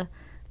the,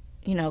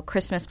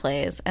 Christmas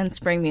plays and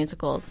spring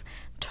musicals,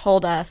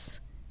 told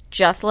us,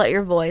 just let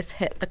your voice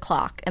hit the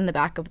clock in the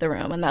back of the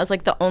room. And that was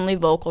like the only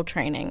vocal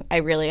training I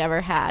really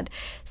ever had.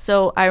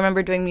 So I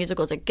remember doing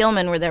musicals at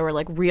Gilman where there were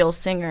like real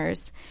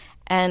singers.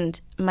 And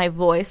my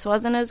voice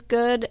wasn't as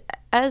good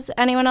as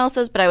anyone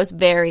else's, but I was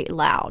very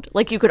loud.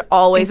 Like you could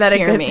always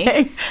hear me.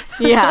 Thing?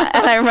 Yeah.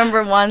 And I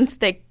remember once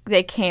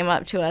they came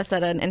up to us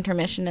at an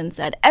intermission and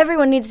said,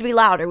 everyone needs to be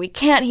louder. We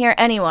can't hear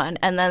anyone.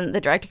 And then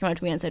the director came up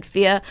to me and said,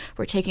 Fia,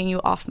 we're taking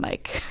you off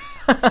mic.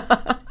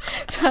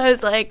 So I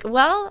was like,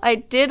 well, I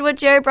did what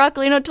Jerry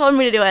Broccolino told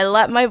me to do. I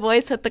let my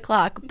voice hit the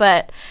clock,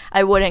 but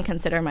I wouldn't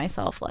consider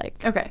myself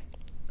like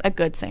a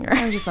good singer.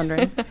 I was just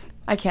wondering.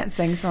 I can't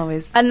sing, so I'm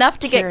always enough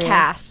to curious. Get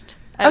cast.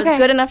 I was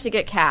good enough to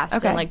get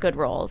cast in like good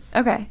roles.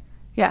 Okay.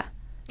 Yeah.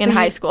 In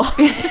high school.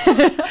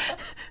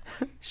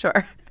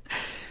 Sure.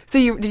 So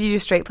did you do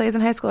straight plays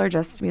in high school or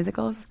just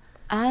musicals?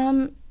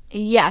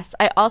 Yes,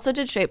 I also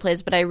did straight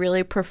plays, but I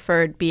really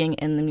preferred being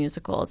in the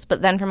musicals.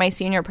 But then for my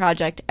senior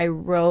project, I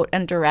wrote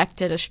and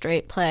directed a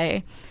straight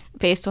play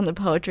based on the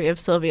poetry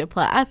of Sylvia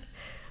Plath,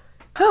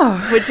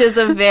 which is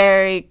a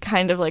very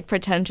kind of like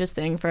pretentious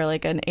thing for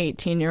like an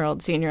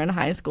 18-year-old senior in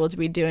high school to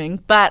be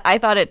doing. But I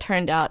thought it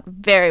turned out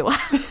very well.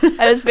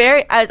 I was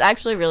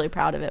actually really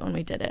proud of it when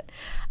we did it.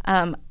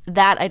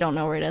 That I don't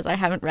know where it is. I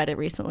haven't read it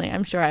recently.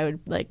 I'm sure I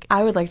would like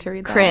to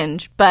read that.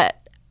 Cringe, but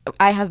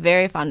I have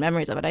very fond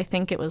memories of it. I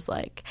think it was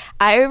like,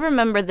 I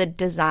remember the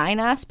design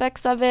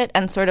aspects of it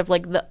and sort of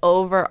like the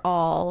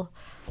overall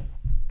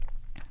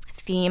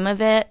theme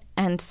of it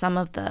and some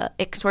of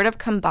it sort of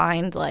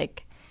combined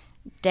like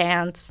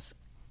dance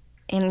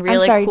in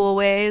really cool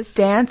ways.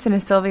 Dance in a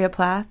Sylvia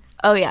Plath?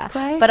 Oh, yeah.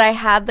 Play? But I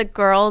had the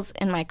girls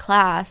in my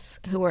class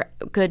who were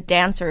good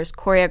dancers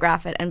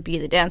choreograph it and be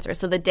the dancer.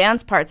 So the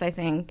dance parts, I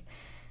think,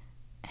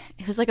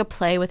 it was like a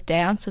play with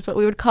dance is what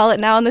we would call it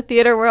now in the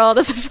theater world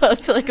as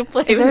opposed to like a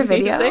play with music. Is there a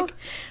video?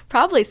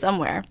 Probably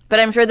somewhere. But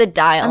I'm sure the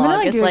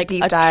dialogue is like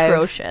deep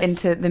atrocious. Dive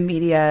into the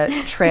media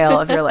trail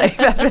of your life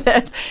after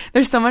this.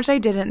 There's so much I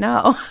didn't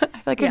know. I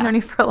feel like I've known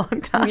you for a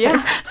long time.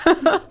 Yeah.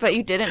 But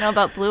you didn't know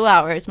about Blue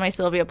Hours, my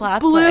Sylvia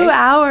Plath play. Blue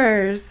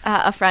Hours.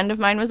 A friend of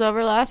mine was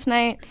over last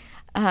night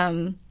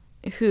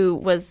who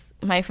was,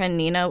 my friend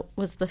Nina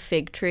was the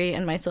fig tree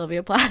in my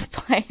Sylvia Plath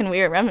play, and we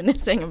were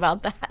reminiscing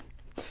about that.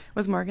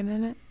 Was Morgan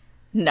in it?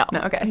 No.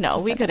 Okay.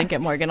 No, we couldn't get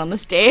Morgan on the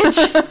stage.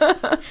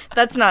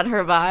 That's not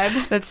her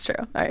vibe. That's true.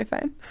 All right,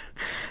 fine.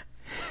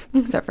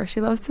 Except for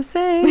she loves to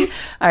sing.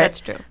 All right. That's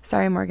true.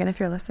 Sorry, Morgan, if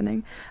you're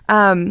listening.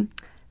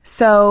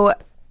 So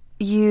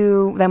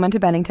you then went to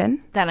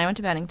Bennington. Then I went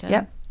to Bennington.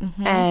 Yep.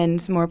 Mm-hmm.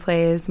 And more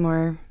plays,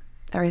 more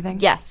everything?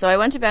 Yes. So I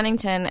went to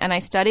Bennington, and I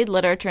studied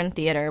literature and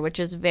theater, which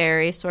is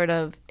very sort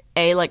of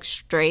like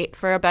straight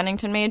for a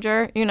Bennington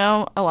major.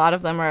 A lot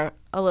of them are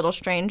a little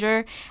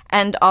stranger,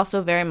 and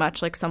also very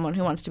much like someone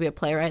who wants to be a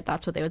playwright.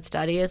 That's what they would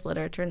study, is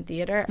literature and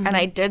theater. Mm-hmm. And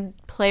I did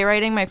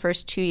playwriting my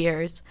first 2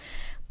 years,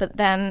 but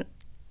then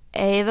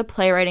the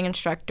playwriting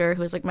instructor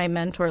who was like my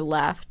mentor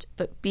left,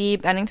 but B,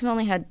 Bennington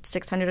only had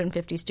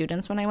 650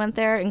 students when I went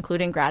there,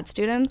 including grad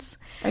students.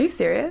 Are you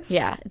serious?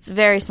 Yeah, it's a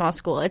very small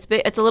school. It's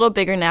a little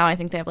bigger now. I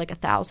think they have like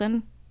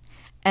 1,000.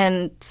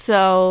 And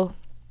so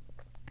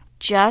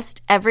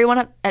just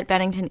everyone at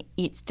Bennington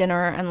eats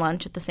dinner and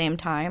lunch at the same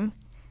time.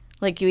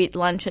 Like, you eat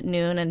lunch at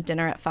noon and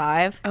dinner at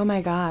 5. Oh,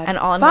 my God. And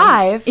all in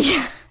 5?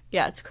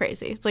 Yeah, it's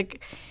crazy. It's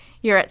like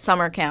you're at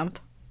summer camp.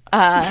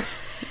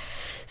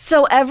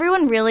 So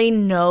everyone really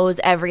knows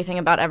everything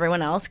about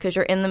everyone else because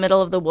you're in the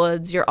middle of the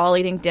woods. You're all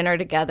eating dinner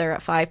together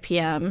at 5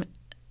 p.m.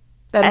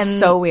 That is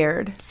so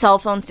weird. Cell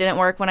phones didn't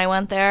work when I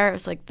went there. It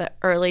was like the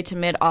early to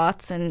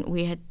mid-aughts, and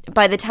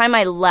by the time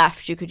I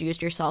left, you could use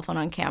your cell phone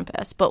on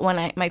campus. But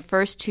when my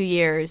first 2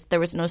 years, there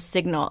was no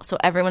signal, so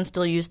everyone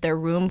still used their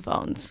room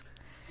phones.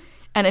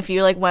 And if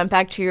you like went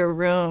back to your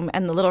room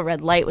and the little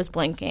red light was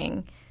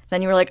blinking,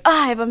 then you were like,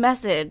 I have a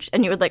message.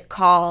 And you would like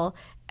call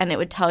and it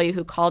would tell you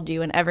who called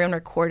you, and everyone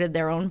recorded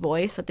their own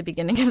voice at the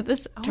beginning of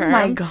this term. Oh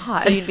my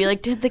God. So you'd be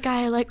like, did the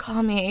guy like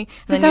call me?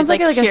 It sounds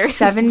like a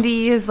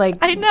 70s like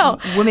I know.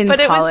 women's but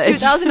college. It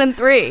was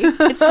 2003.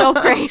 It's so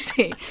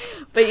crazy.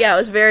 But yeah, it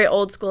was very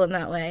old school in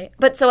that way.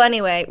 But so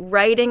anyway,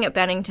 writing at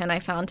Bennington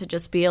I found to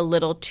just be a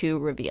little too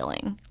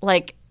revealing.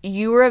 Like,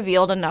 you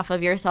revealed enough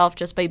of yourself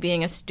just by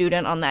being a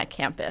student on that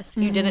campus.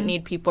 You didn't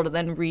need people to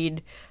then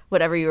read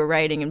whatever you were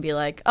writing and be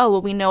like, oh,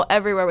 well, we know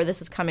everywhere where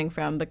this is coming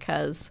from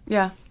because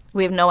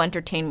we have no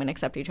entertainment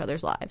except each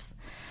other's lives.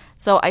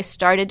 So I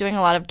started doing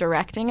a lot of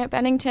directing at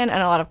Bennington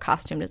and a lot of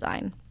costume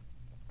design.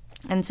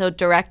 And so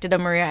directed a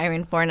Maria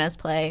Irene Fornes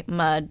play,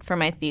 Mud, for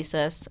my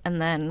thesis,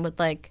 and then would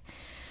like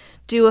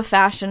do a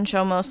fashion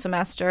show most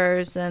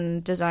semesters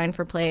and design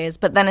for plays.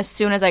 But then as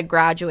soon as I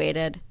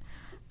graduated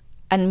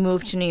and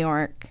moved to New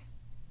York,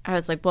 I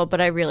was like, well,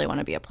 but I really want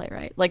to be a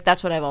playwright. Like,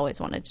 that's what I've always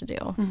wanted to do.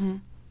 Mm-hmm.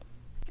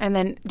 And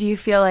then do you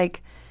feel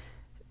like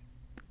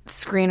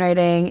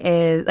screenwriting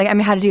is, like, I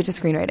mean, how did you get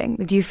to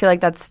screenwriting? Do you feel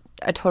like that's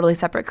a totally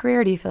separate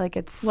career, or do you feel like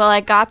it's... Well, I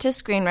got to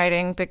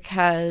screenwriting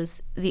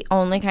because the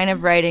only kind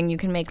of writing you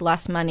can make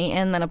less money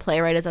in than a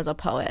playwright is as a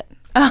poet.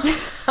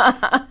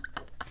 Oh.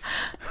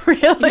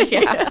 Really?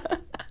 Yeah.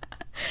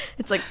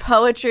 It's like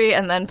poetry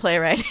and then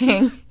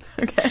playwriting.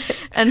 Okay.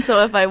 And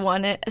so if I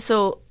wanted...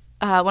 So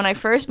when I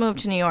first moved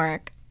to New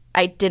York,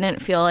 I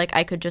didn't feel like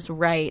I could just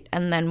write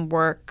and then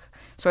work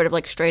sort of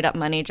like straight up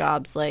money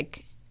jobs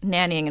like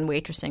nannying and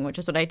waitressing, which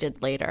is what I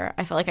did later.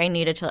 I felt like I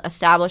needed to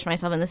establish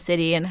myself in the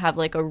city and have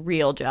like a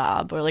real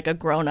job or like a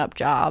grown-up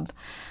job.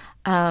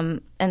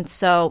 And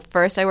so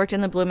first I worked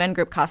in the Blue Man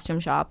Group costume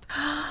shop,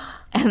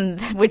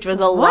 and which was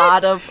a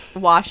lot of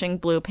washing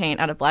blue paint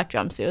out of black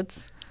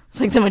jumpsuits. It's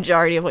like the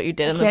majority of what you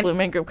did in the Blue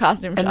Man Group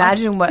costume shop.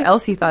 Imagine what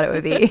else you thought it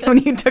would be when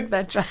you took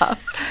that job.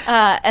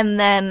 And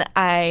then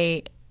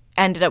I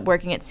ended up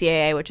working at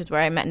CAA, which is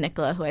where I met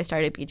Nicola, who I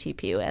started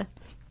BTP with.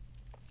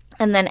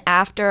 And then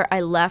after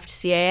I left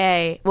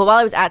CAA, well, while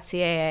I was at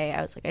CAA,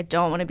 I was like, I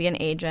don't want to be an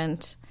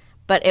agent.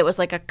 But it was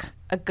like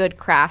a good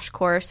crash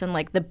course in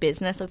like the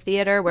business of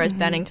theater, whereas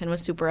Bennington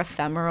was super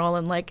ephemeral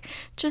and like,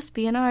 just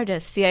be an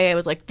artist. CAA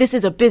was like, this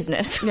is a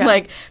business. Yeah.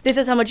 Like, this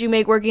is how much you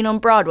make working on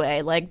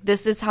Broadway. Like,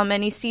 this is how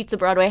many seats a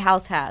Broadway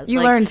house has. You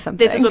like, learned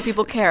something. This is what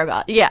people care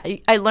about. Yeah,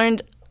 I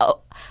learned a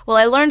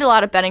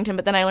lot at Bennington,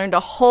 but then I learned a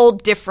whole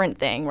different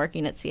thing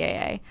working at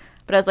CAA.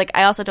 But I was like,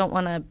 I also don't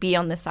want to be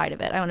on this side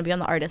of it. I want to be on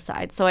the artist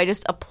side. So I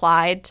just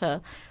applied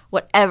to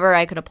whatever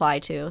I could apply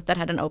to that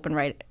had an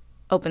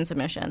open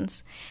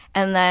submissions.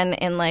 And then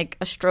in like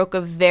a stroke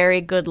of very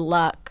good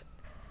luck,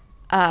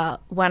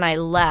 when I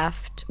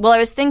left, well, I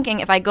was thinking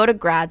if I go to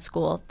grad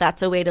school,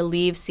 that's a way to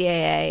leave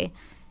CAA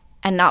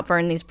and not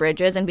burn these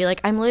bridges and be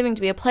like, I'm leaving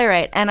to be a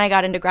playwright and I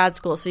got into grad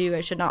school, so you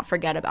guys should not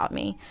forget about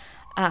me.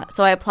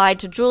 So I applied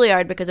to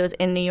Juilliard because it was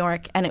in New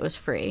York and it was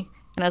free.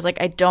 And I was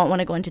like, I don't want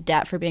to go into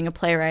debt for being a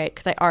playwright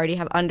because I already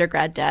have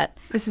undergrad debt.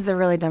 This is a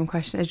really dumb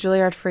question. Is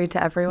Juilliard free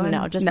to everyone?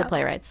 No, just the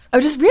playwrights. Oh,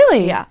 just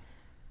really? Yeah.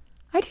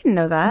 I didn't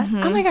know that.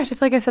 Oh my gosh, I feel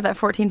like I've said that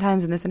 14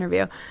 times in this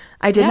interview.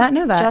 I did not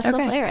know that. Just the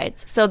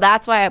playwrights. So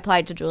that's why I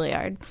applied to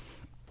Juilliard.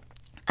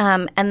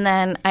 And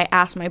then I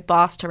asked my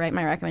boss to write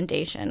my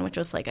recommendation, which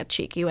was like a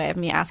cheeky way of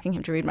me asking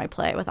him to read my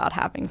play without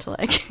having to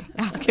like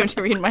ask him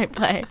to read my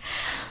play.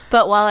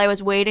 But while I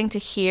was waiting to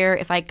hear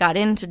if I got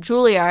into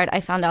Juilliard, I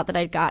found out that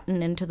I'd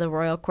gotten into the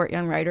Royal Court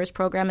Young Writers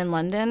program in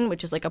London,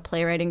 which is like a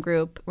playwriting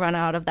group run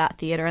out of that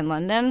theater in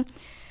London.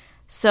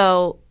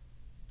 So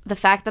the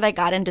fact that I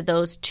got into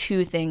those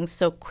two things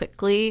so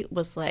quickly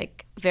was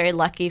like very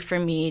lucky for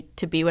me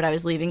to be what I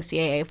was leaving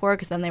CAA for,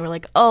 because then they were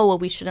like, oh, well,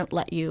 we shouldn't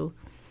let you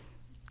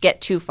get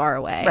too far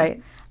away.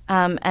 Right.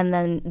 And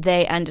then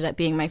they ended up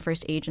being my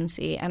first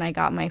agency, and I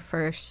got my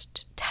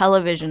first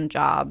television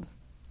job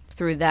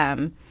through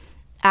them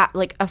at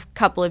like a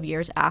couple of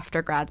years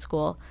after grad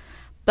school.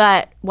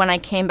 But when I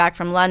came back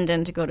from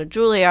London to go to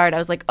Juilliard, I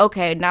was like,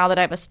 okay, now that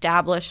I've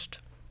established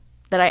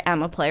that I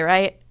am a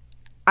playwright,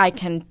 I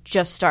can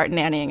just start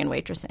nannying and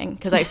waitressing,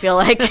 because I feel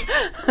like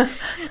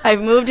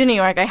I've moved to New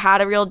York. I had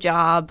a real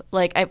job.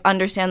 Like, I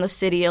understand the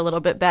city a little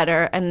bit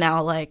better. And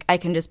now, like, I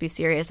can just be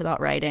serious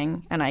about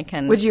writing, and I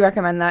can... Would you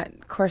recommend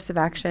that course of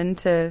action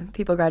to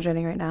people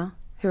graduating right now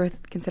who are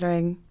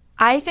considering...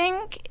 I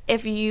think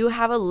if you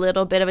have a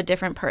little bit of a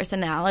different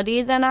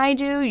personality than I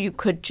do, you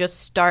could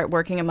just start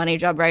working a money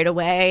job right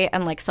away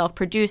and, like,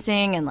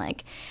 self-producing and,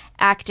 like,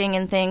 acting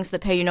in things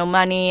that pay you no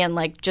money and,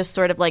 like, just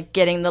sort of, like,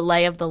 getting the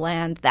lay of the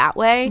land that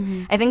way.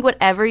 Mm-hmm. I think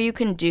whatever you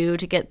can do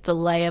to get the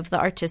lay of the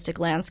artistic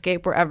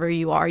landscape wherever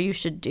you are, you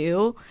should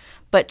do.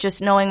 But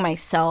just knowing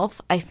myself,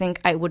 I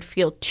think I would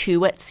feel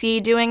too at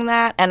sea doing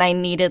that, and I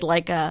needed,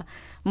 like, a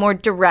more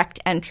direct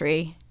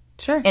entry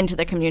into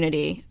the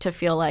community to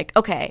feel like,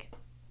 okay,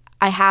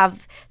 I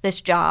have this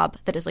job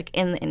that is, like,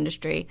 in the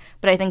industry,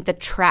 but I think the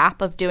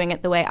trap of doing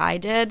it the way I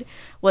did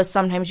was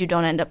sometimes you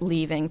don't end up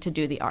leaving to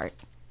do the art.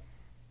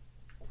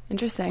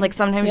 Interesting. Like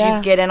sometimes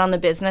you get in on the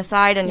business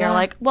side and you're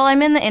like, well,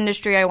 I'm in the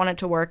industry I wanted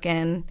to work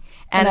in.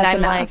 And I'm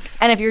enough. like,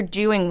 and if you're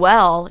doing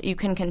well, you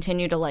can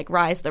continue to like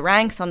rise the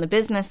ranks on the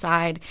business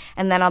side.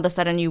 And then all of a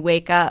sudden you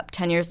wake up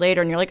 10 years later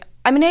and you're like,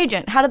 I'm an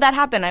agent. How did that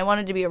happen? I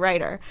wanted to be a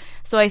writer.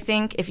 So I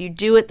think if you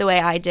do it the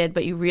way I did,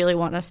 but you really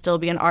want to still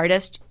be an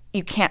artist,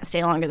 you can't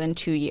stay longer than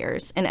 2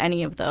 years in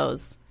any of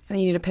those. And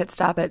you need a pit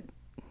stop at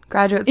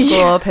graduate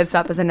school, pit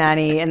stop as a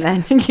nanny, and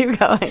then keep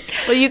going.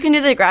 Well, you can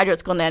do the graduate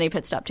school nanny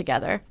pit stop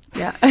together.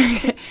 Yeah.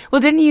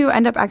 Well, didn't you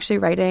end up actually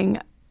writing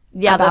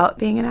about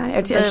being a nanny?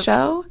 A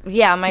show?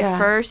 Yeah, my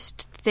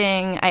first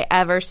thing I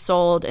ever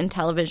sold in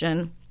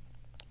television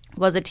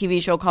was a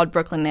TV show called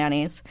Brooklyn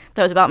Nannies.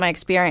 That was about my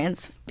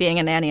experience being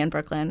a nanny in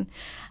Brooklyn,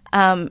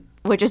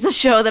 which is a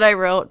show that I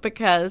wrote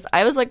because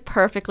I was like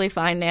perfectly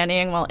fine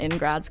nannying while in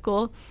grad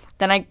school.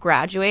 Then I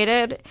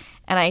graduated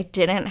and I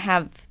didn't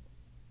have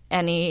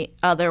any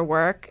other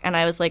work, and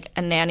I was like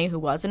a nanny who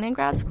wasn't in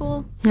grad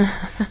school.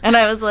 And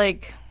I was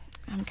like,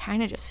 I'm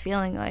kind of just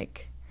feeling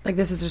like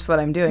this is just what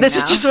I'm doing. This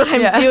is just what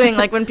I'm doing.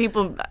 Like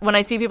when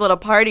I see people at a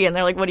party and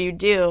they're like, what do you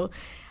do?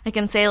 I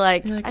can say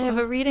like I have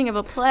a reading of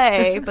a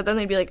play, but then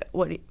they'd be like,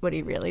 what do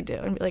you really do?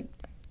 And be like,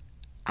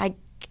 I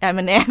am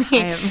a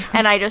nanny.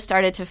 And I just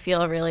started to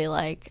feel really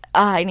like,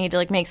 I need to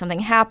like make something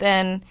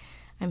happen.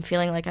 I'm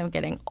feeling like I'm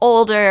getting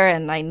older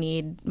and I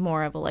need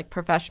more of a like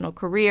professional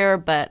career,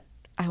 but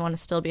I want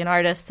to still be an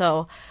artist.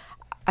 So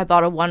I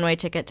bought a one-way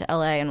ticket to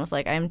LA and was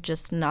like, I'm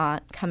just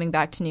not coming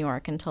back to New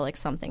York until like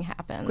something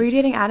happens. Were you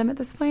dating Adam at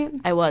this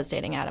point? I was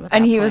dating Adam at that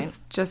point. And he was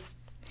just...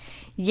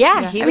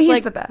 Yeah, he was he's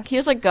like the best. He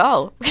was like,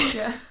 go.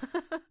 Yeah.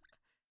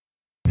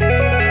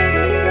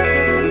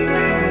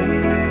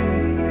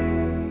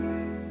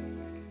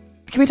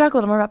 Can we talk a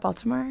little more about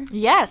Baltimore?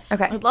 Yes.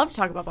 Okay. I'd love to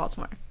talk about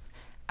Baltimore.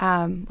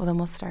 Well, then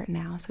we'll start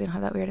now so we don't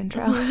have that weird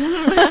intro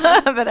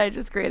that I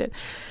just created.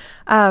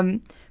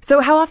 So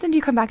how often do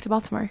you come back to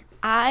Baltimore?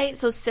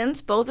 So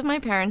since both of my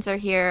parents are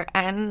here,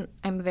 and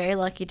I'm very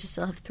lucky to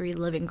still have 3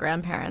 living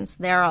grandparents,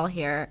 they're all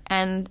here.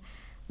 And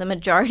the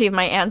majority of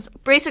my aunts,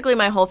 basically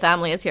my whole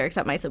family is here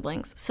except my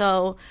siblings.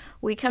 So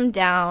we come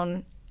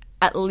down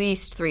at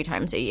least 3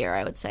 times a year,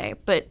 I would say,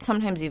 but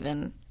sometimes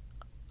even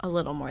a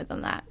little more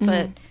than that. Mm-hmm.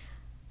 But,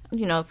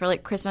 you know, for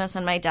like Christmas,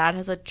 and my dad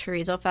has a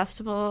chorizo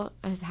festival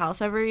at his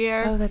house every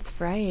year. Oh, that's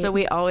right. So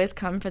we always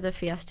come for the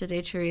Fiesta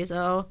de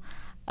Chorizo.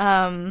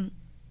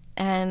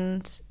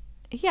 And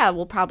yeah,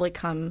 we'll probably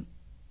come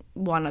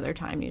one other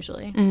time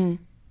usually. Mm-hmm.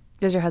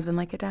 Does your husband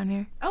like it down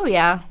here? Oh,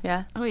 yeah.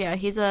 Yeah? Oh, yeah.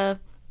 He's a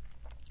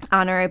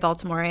honorary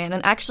Baltimorean.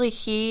 And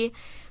actually,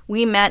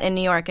 we met in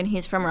New York, and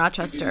he's from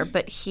Rochester,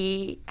 but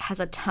he has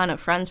a ton of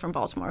friends from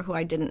Baltimore who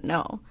I didn't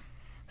know.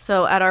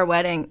 So at our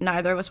wedding,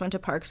 neither of us went to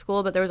Park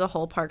School, but there was a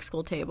whole Park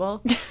School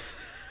table.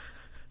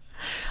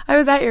 I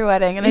was at your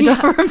wedding, and I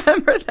don't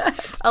remember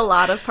that. A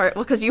lot of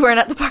because you weren't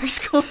at the Park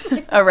School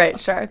table. Oh, right.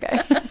 Sure. Okay.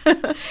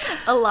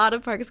 A lot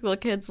of Park School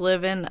kids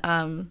live in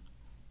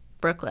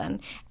Brooklyn,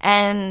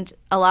 and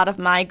a lot of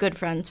my good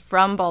friends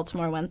from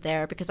Baltimore went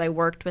there because I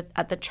worked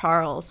at the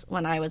Charles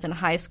when I was in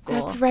high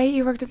school. That's right.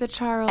 You worked at the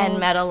Charles. And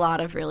met a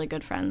lot of really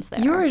good friends there.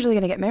 You were originally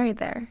going to get married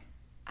there.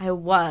 I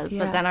was,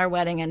 but then our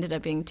wedding ended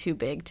up being too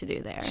big to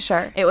do there.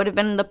 Sure. It would have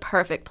been the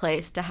perfect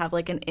place to have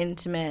like an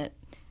intimate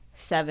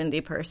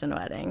 70-person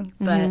wedding,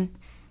 but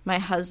my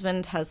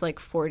husband has like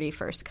 40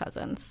 first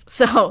cousins,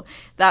 so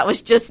that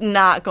was just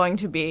not going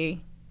to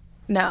be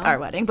our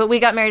wedding. But we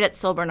got married at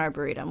Silburn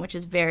Arboretum, which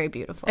is very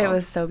beautiful. It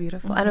was so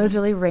beautiful, and it was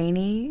really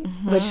rainy,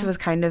 which was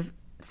kind of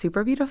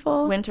super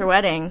beautiful. Winter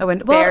wedding,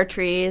 bare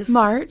trees.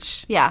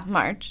 March. Yeah,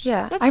 March.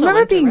 Yeah, That's I remember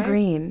winter, being right?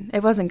 green.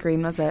 It wasn't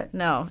green, was it?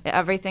 No,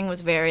 everything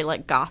was very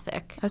like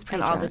gothic. I was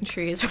pretty and drunk. all the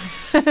trees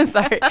were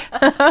Sorry.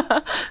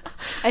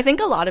 I think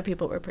a lot of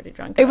people were pretty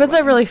drunk. It was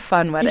a really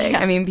fun wedding. Yeah.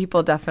 I mean,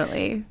 people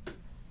definitely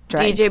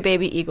drank. DJ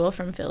Baby Eagle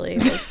from Philly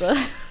was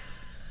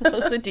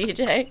the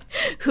DJ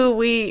who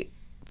we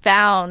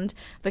found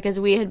because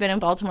we had been in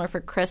Baltimore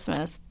for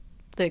Christmas,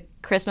 the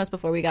Christmas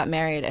before we got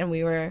married, and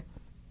we were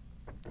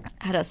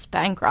at a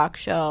Spank Rock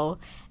show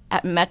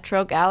at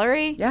Metro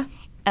Gallery. Yeah.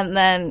 And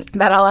then...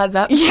 That all adds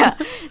up. Yeah.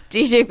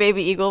 DJ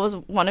Baby Eagle was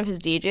one of his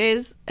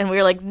DJs, and we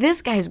were like,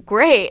 this guy's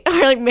great. And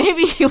we were like,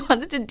 maybe he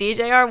wants to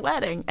DJ our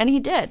wedding. And he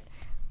did.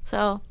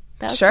 So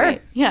that was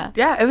great. Yeah.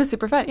 Yeah, it was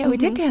super fun. Yeah, we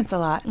did dance a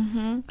lot.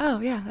 Mm-hmm. Oh,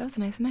 yeah, that was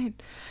a nice night.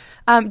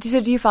 So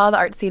do you follow the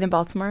art scene in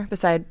Baltimore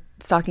besides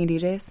stalking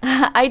DJs?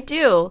 I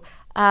do.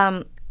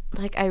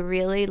 I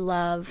really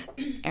love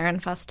Erin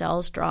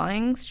Fostel's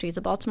drawings. She's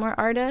a Baltimore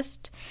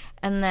artist.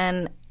 And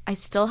then I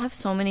still have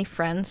so many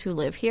friends who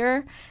live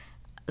here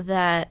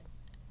that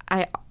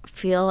I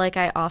feel like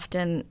I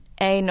often,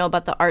 know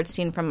about the art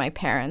scene from my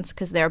parents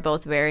because they're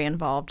both very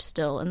involved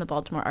still in the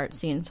Baltimore art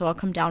scene. So I'll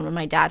come down when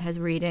my dad has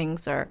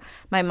readings, or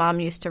my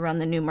mom used to run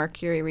the New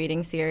Mercury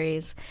reading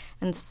series.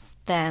 And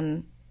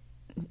then,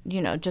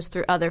 just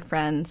through other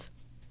friends,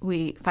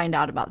 we find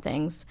out about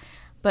things.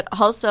 But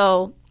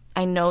also,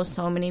 I know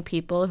so many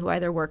people who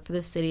either work for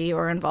the city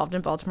or are involved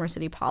in Baltimore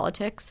city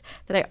politics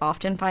that I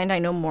often find I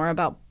know more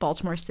about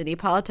Baltimore city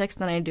politics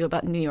than I do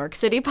about New York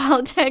City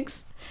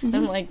politics. And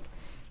I'm like,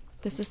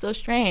 this is so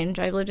strange.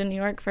 I've lived in New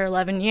York for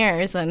 11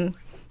 years, and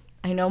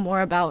I know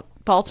more about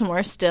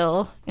Baltimore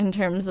still in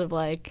terms of,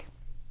 like,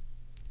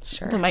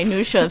 the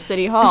minutia of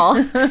City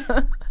Hall.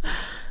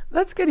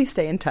 That's good you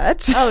stay in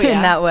touch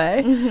in that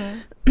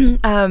way.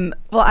 Well,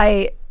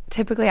 I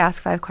typically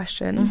ask 5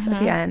 questions at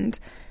the end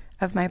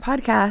of my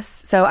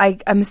podcast. So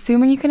I'm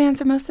assuming you can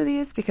answer most of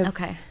these because,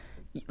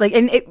 like,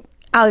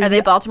 are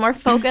they Baltimore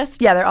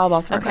focused? Yeah, they're all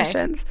Baltimore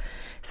questions.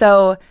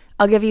 So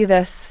I'll give you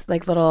this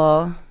like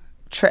little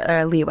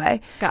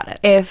leeway. Got it.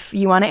 If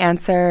you want to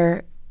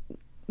answer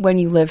when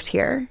you lived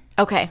here.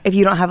 Okay. If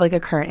you don't have like a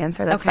current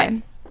answer, that's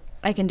fine.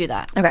 I can do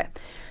that. Okay.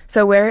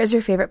 So where is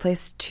your favorite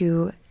place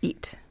to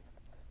eat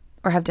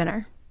or have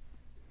dinner?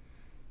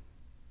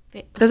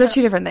 Those are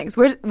 2 different things.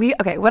 What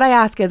I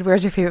ask is,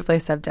 where's your favorite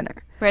place to have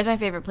dinner? Where's my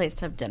favorite place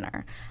to have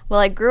dinner? Well,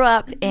 I grew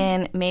up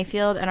in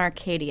Mayfield and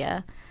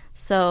Arcadia,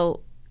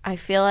 so I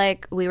feel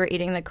like we were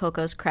eating the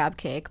Coco's crab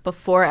cake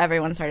before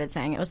everyone started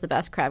saying it was the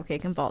best crab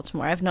cake in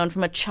Baltimore. I've known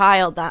from a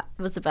child that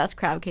was the best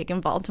crab cake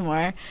in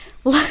Baltimore.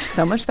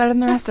 So much better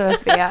than the rest of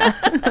us, but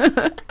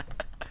yeah.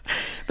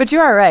 But you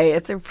are right.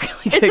 It's a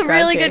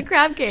really good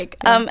crab cake.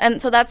 Yeah.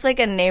 And so that's like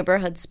a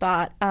neighborhood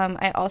spot.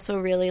 I also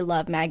really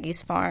love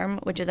Maggie's Farm,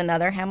 which is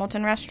another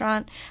Hamilton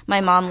restaurant. My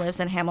mom lives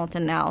in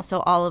Hamilton now, so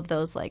all of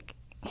those like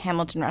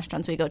Hamilton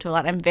restaurants we go to a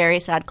lot. I'm very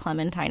sad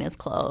Clementine is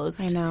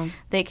closed. I know.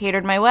 They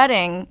catered my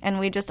wedding, and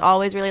we just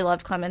always really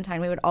loved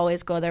Clementine. We would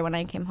always go there when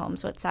I came home,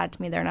 so it's sad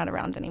to me they're not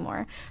around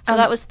anymore. So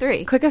that was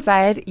 3. Quick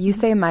aside, you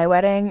say my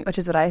wedding, which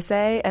is what I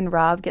say, and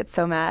Rob gets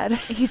so mad.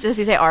 Does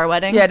he say our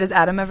wedding? Yeah, does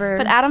Adam ever?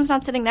 But Adam's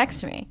not sitting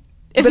next to me.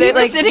 If he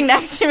was sitting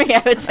next to me,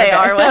 I would say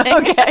our wedding.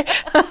 Okay.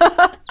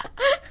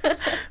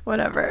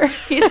 Whatever.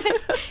 He's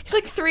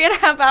like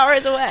 3.5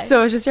 hours away.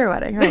 So it was just your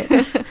wedding,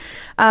 right?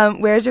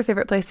 Where's your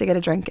favorite place to get a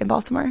drink in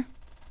Baltimore?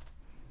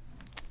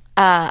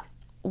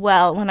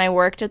 Well, when I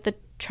worked at the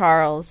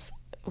Charles,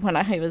 when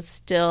I was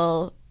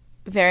still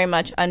very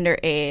much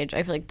underage,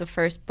 I feel like the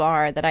first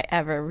bar that I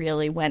ever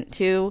really went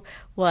to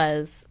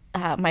was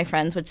my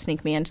friends would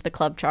sneak me into the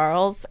Club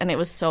Charles, and it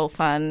was so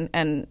fun.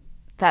 And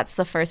that's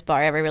the first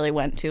bar I ever really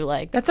went to.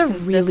 Like, that's a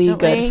really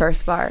good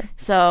first bar.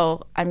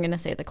 So I'm going to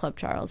say the Club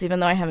Charles, even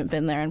though I haven't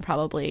been there in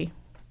probably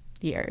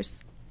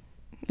years.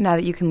 Now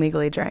that you can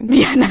legally drink.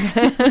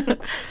 Yeah.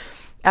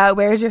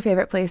 Where is your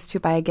favorite place to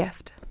buy a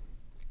gift?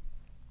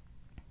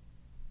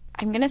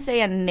 I'm going to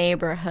say a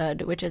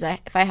neighborhood, which is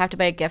if I have to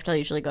buy a gift, I'll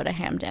usually go to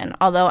Hamden.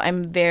 Although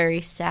I'm very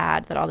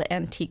sad that all the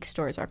antique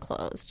stores are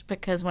closed,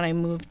 because when I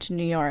moved to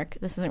New York,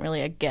 this isn't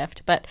really a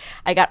gift, but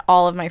I got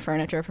all of my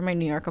furniture from my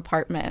New York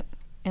apartment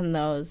in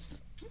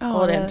those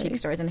old antique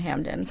stores in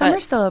Hamden. Some are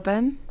still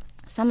open.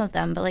 Some of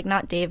them, but like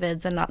not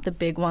David's and not the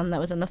big one that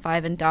was in the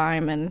 5 and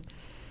Dime.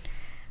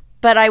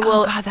 But I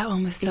will. Oh God, that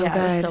one was so good. It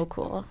was so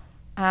cool.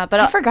 But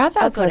I forgot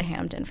that. I'll go to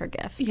Hamden for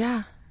gifts.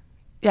 Yeah.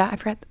 Yeah, I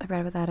forgot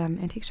about that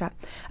antique shop.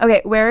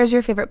 Okay, where is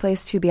your favorite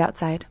place to be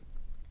outside?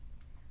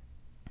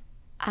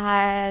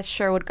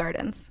 Sherwood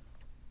Gardens.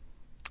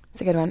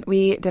 It's a good one.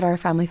 We did our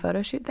family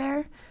photo shoot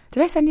there.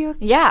 Did I send you?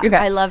 Yeah, okay.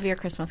 I love your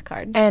Christmas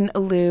card. And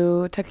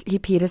Lou he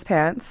peed his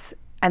pants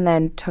and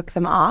then took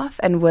them off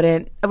and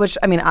wouldn't, which,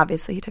 I mean,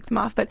 obviously he took them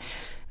off, but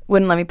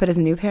wouldn't let me put his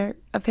new pair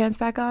of pants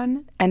back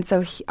on. And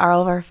so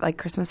all of our like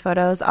Christmas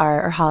photos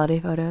or holiday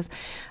photos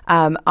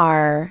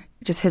are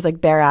just his like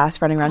bare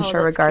ass running around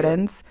Sherwood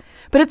Gardens. Cute.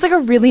 But it's like a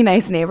really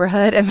nice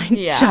neighborhood, and my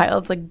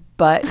child's like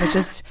butt was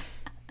just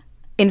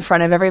in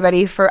front of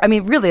everybody for, I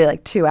mean, really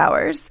like 2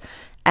 hours.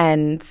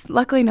 And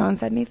luckily no one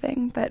said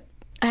anything, but.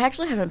 I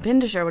actually haven't been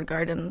to Sherwood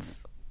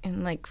Gardens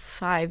in like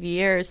 5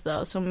 years,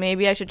 though, so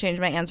maybe I should change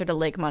my answer to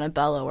Lake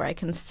Montebello, where I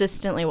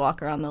consistently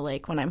walk around the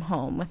lake when I'm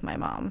home with my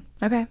mom.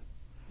 Okay.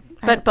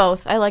 But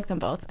both. I like them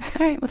both.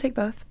 All right, we'll take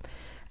both.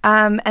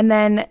 And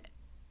then,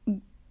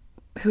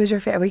 who is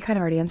your favorite? We kind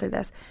of already answered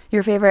this.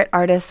 Your favorite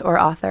artist or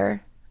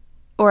author?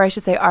 Or I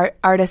should say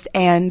artist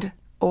and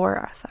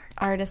or author.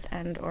 Artist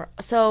and or.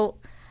 So,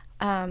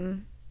 I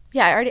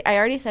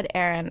already said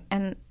Erin,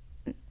 and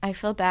I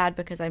feel bad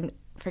because I'm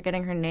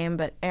forgetting her name,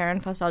 but Erin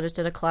Fostel just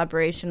did a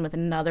collaboration with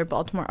another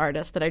Baltimore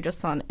artist that I just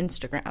saw on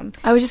Instagram.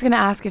 I was just going to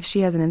ask if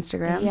she has an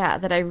Instagram. Yeah,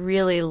 that I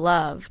really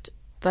loved,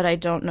 but I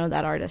don't know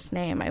that artist's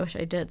name. I wish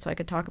I did so I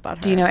could talk about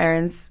her. Do you know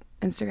Erin's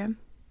Instagram?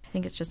 I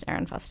think it's just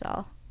Erin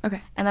Fostel.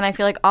 Okay. And then I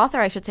feel like author,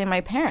 I should say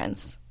my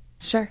parents.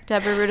 Sure.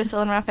 Deborah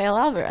Rudisil and Rafael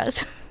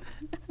Alvarez.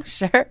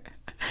 Sure.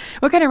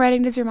 What kind of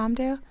writing does your mom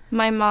do?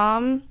 My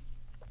mom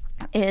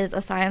is a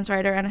science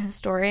writer and a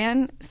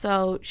historian.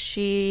 So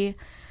she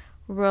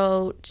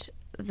wrote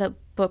the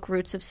book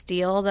Roots of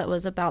Steel that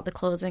was about the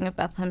closing of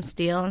Bethlehem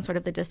Steel and sort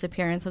of the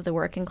disappearance of the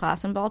working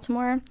class in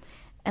Baltimore.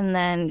 And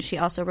then she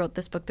also wrote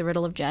this book, The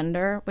Riddle of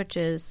Gender, which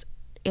is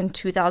in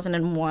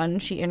 2001.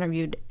 She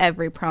interviewed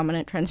every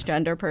prominent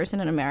transgender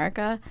person in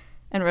America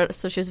and wrote.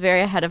 So she was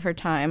very ahead of her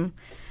time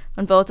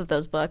on both of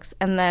those books.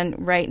 And then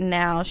right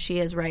now she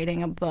is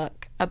writing a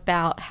book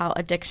about how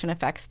addiction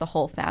affects the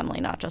whole family,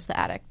 not just the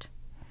addict.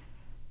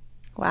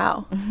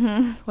 Wow.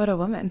 Mm-hmm. What a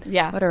woman.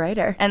 Yeah. What a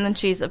writer. And then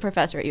she's a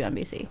professor at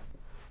UMBC.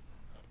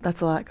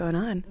 That's a lot going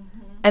on. Mm-hmm.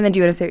 And then do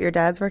you want to say what your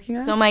dad's working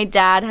on? So my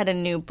dad had a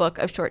new book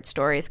of short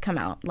stories come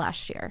out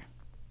last year.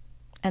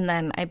 And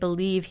then I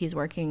believe he's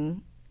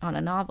working on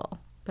a novel,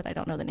 but I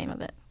don't know the name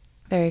of it.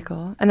 Very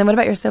cool. And then what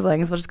about your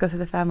siblings? We'll just go through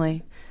the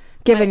family.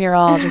 Given you're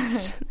all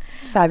just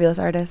fabulous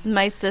artists.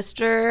 My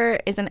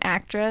sister is an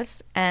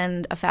actress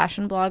and a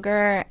fashion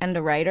blogger and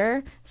a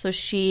writer. So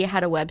she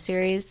had a web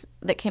series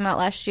that came out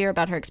last year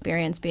about her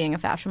experience being a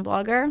fashion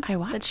blogger. I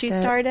watched that she it.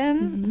 starred in.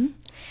 Mm-hmm.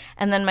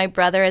 And then my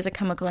brother is a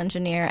chemical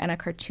engineer and a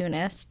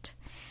cartoonist.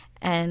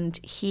 And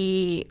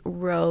he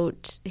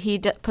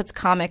puts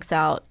comics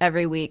out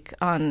every week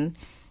on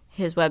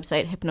his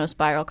website,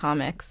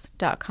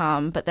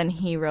 hypnospiralcomics.com, but then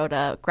he wrote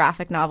a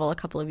graphic novel a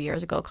couple of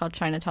years ago called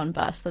Chinatown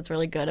Bus that's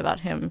really good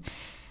about him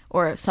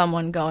or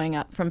someone going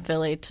up from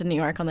Philly to New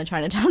York on the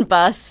Chinatown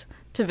bus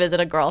to visit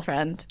a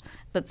girlfriend.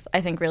 That's,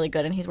 I think, really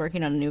good, and he's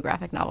working on a new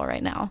graphic novel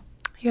right now.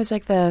 You guys are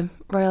like the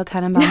Royal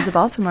Tenenbaums of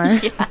Baltimore.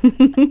 Yeah.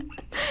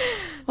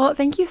 Well,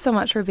 thank you so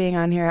much for being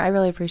on here. I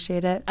really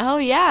appreciate it. Oh,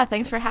 yeah.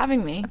 Thanks for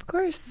having me. Of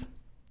course.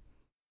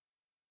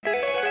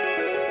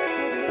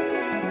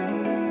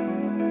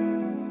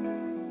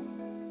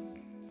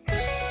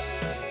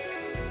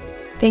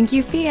 Thank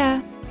you,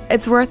 Fia.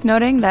 It's worth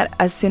noting that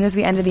as soon as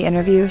we ended the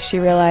interview, she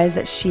realized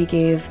that she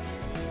gave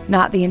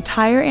not the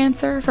entire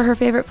answer for her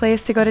favorite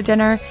place to go to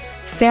dinner.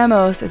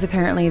 Samos is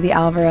apparently the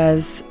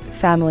Alvarez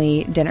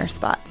family dinner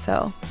spot,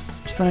 so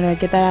just wanted to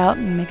get that out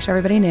and make sure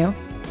everybody knew.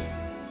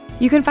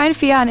 You can find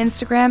Fia on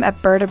Instagram at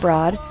Bird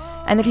Abroad,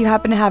 and if you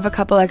happen to have a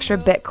couple extra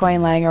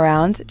Bitcoin lying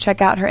around, check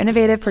out her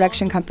innovative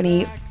production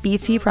company,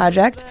 BT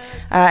Project,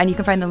 and you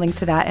can find the link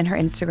to that in her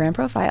Instagram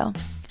profile.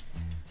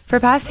 For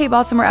past Hey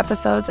Baltimore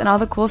episodes and all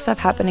the cool stuff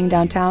happening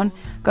downtown,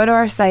 go to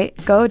our site,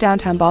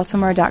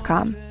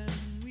 godowntownbaltimore.com.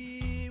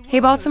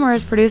 Hey Baltimore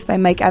is produced by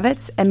Mike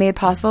Evitz and made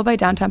possible by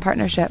Downtown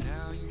Partnership.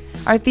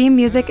 Our theme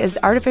music is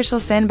Artificial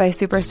Sin by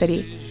Super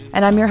City,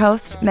 and I'm your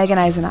host, Megan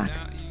Eisenach.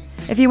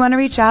 If you want to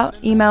reach out,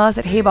 email us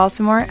at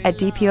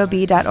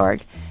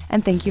heybaltimore@dpob.org,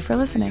 and thank you for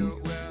listening.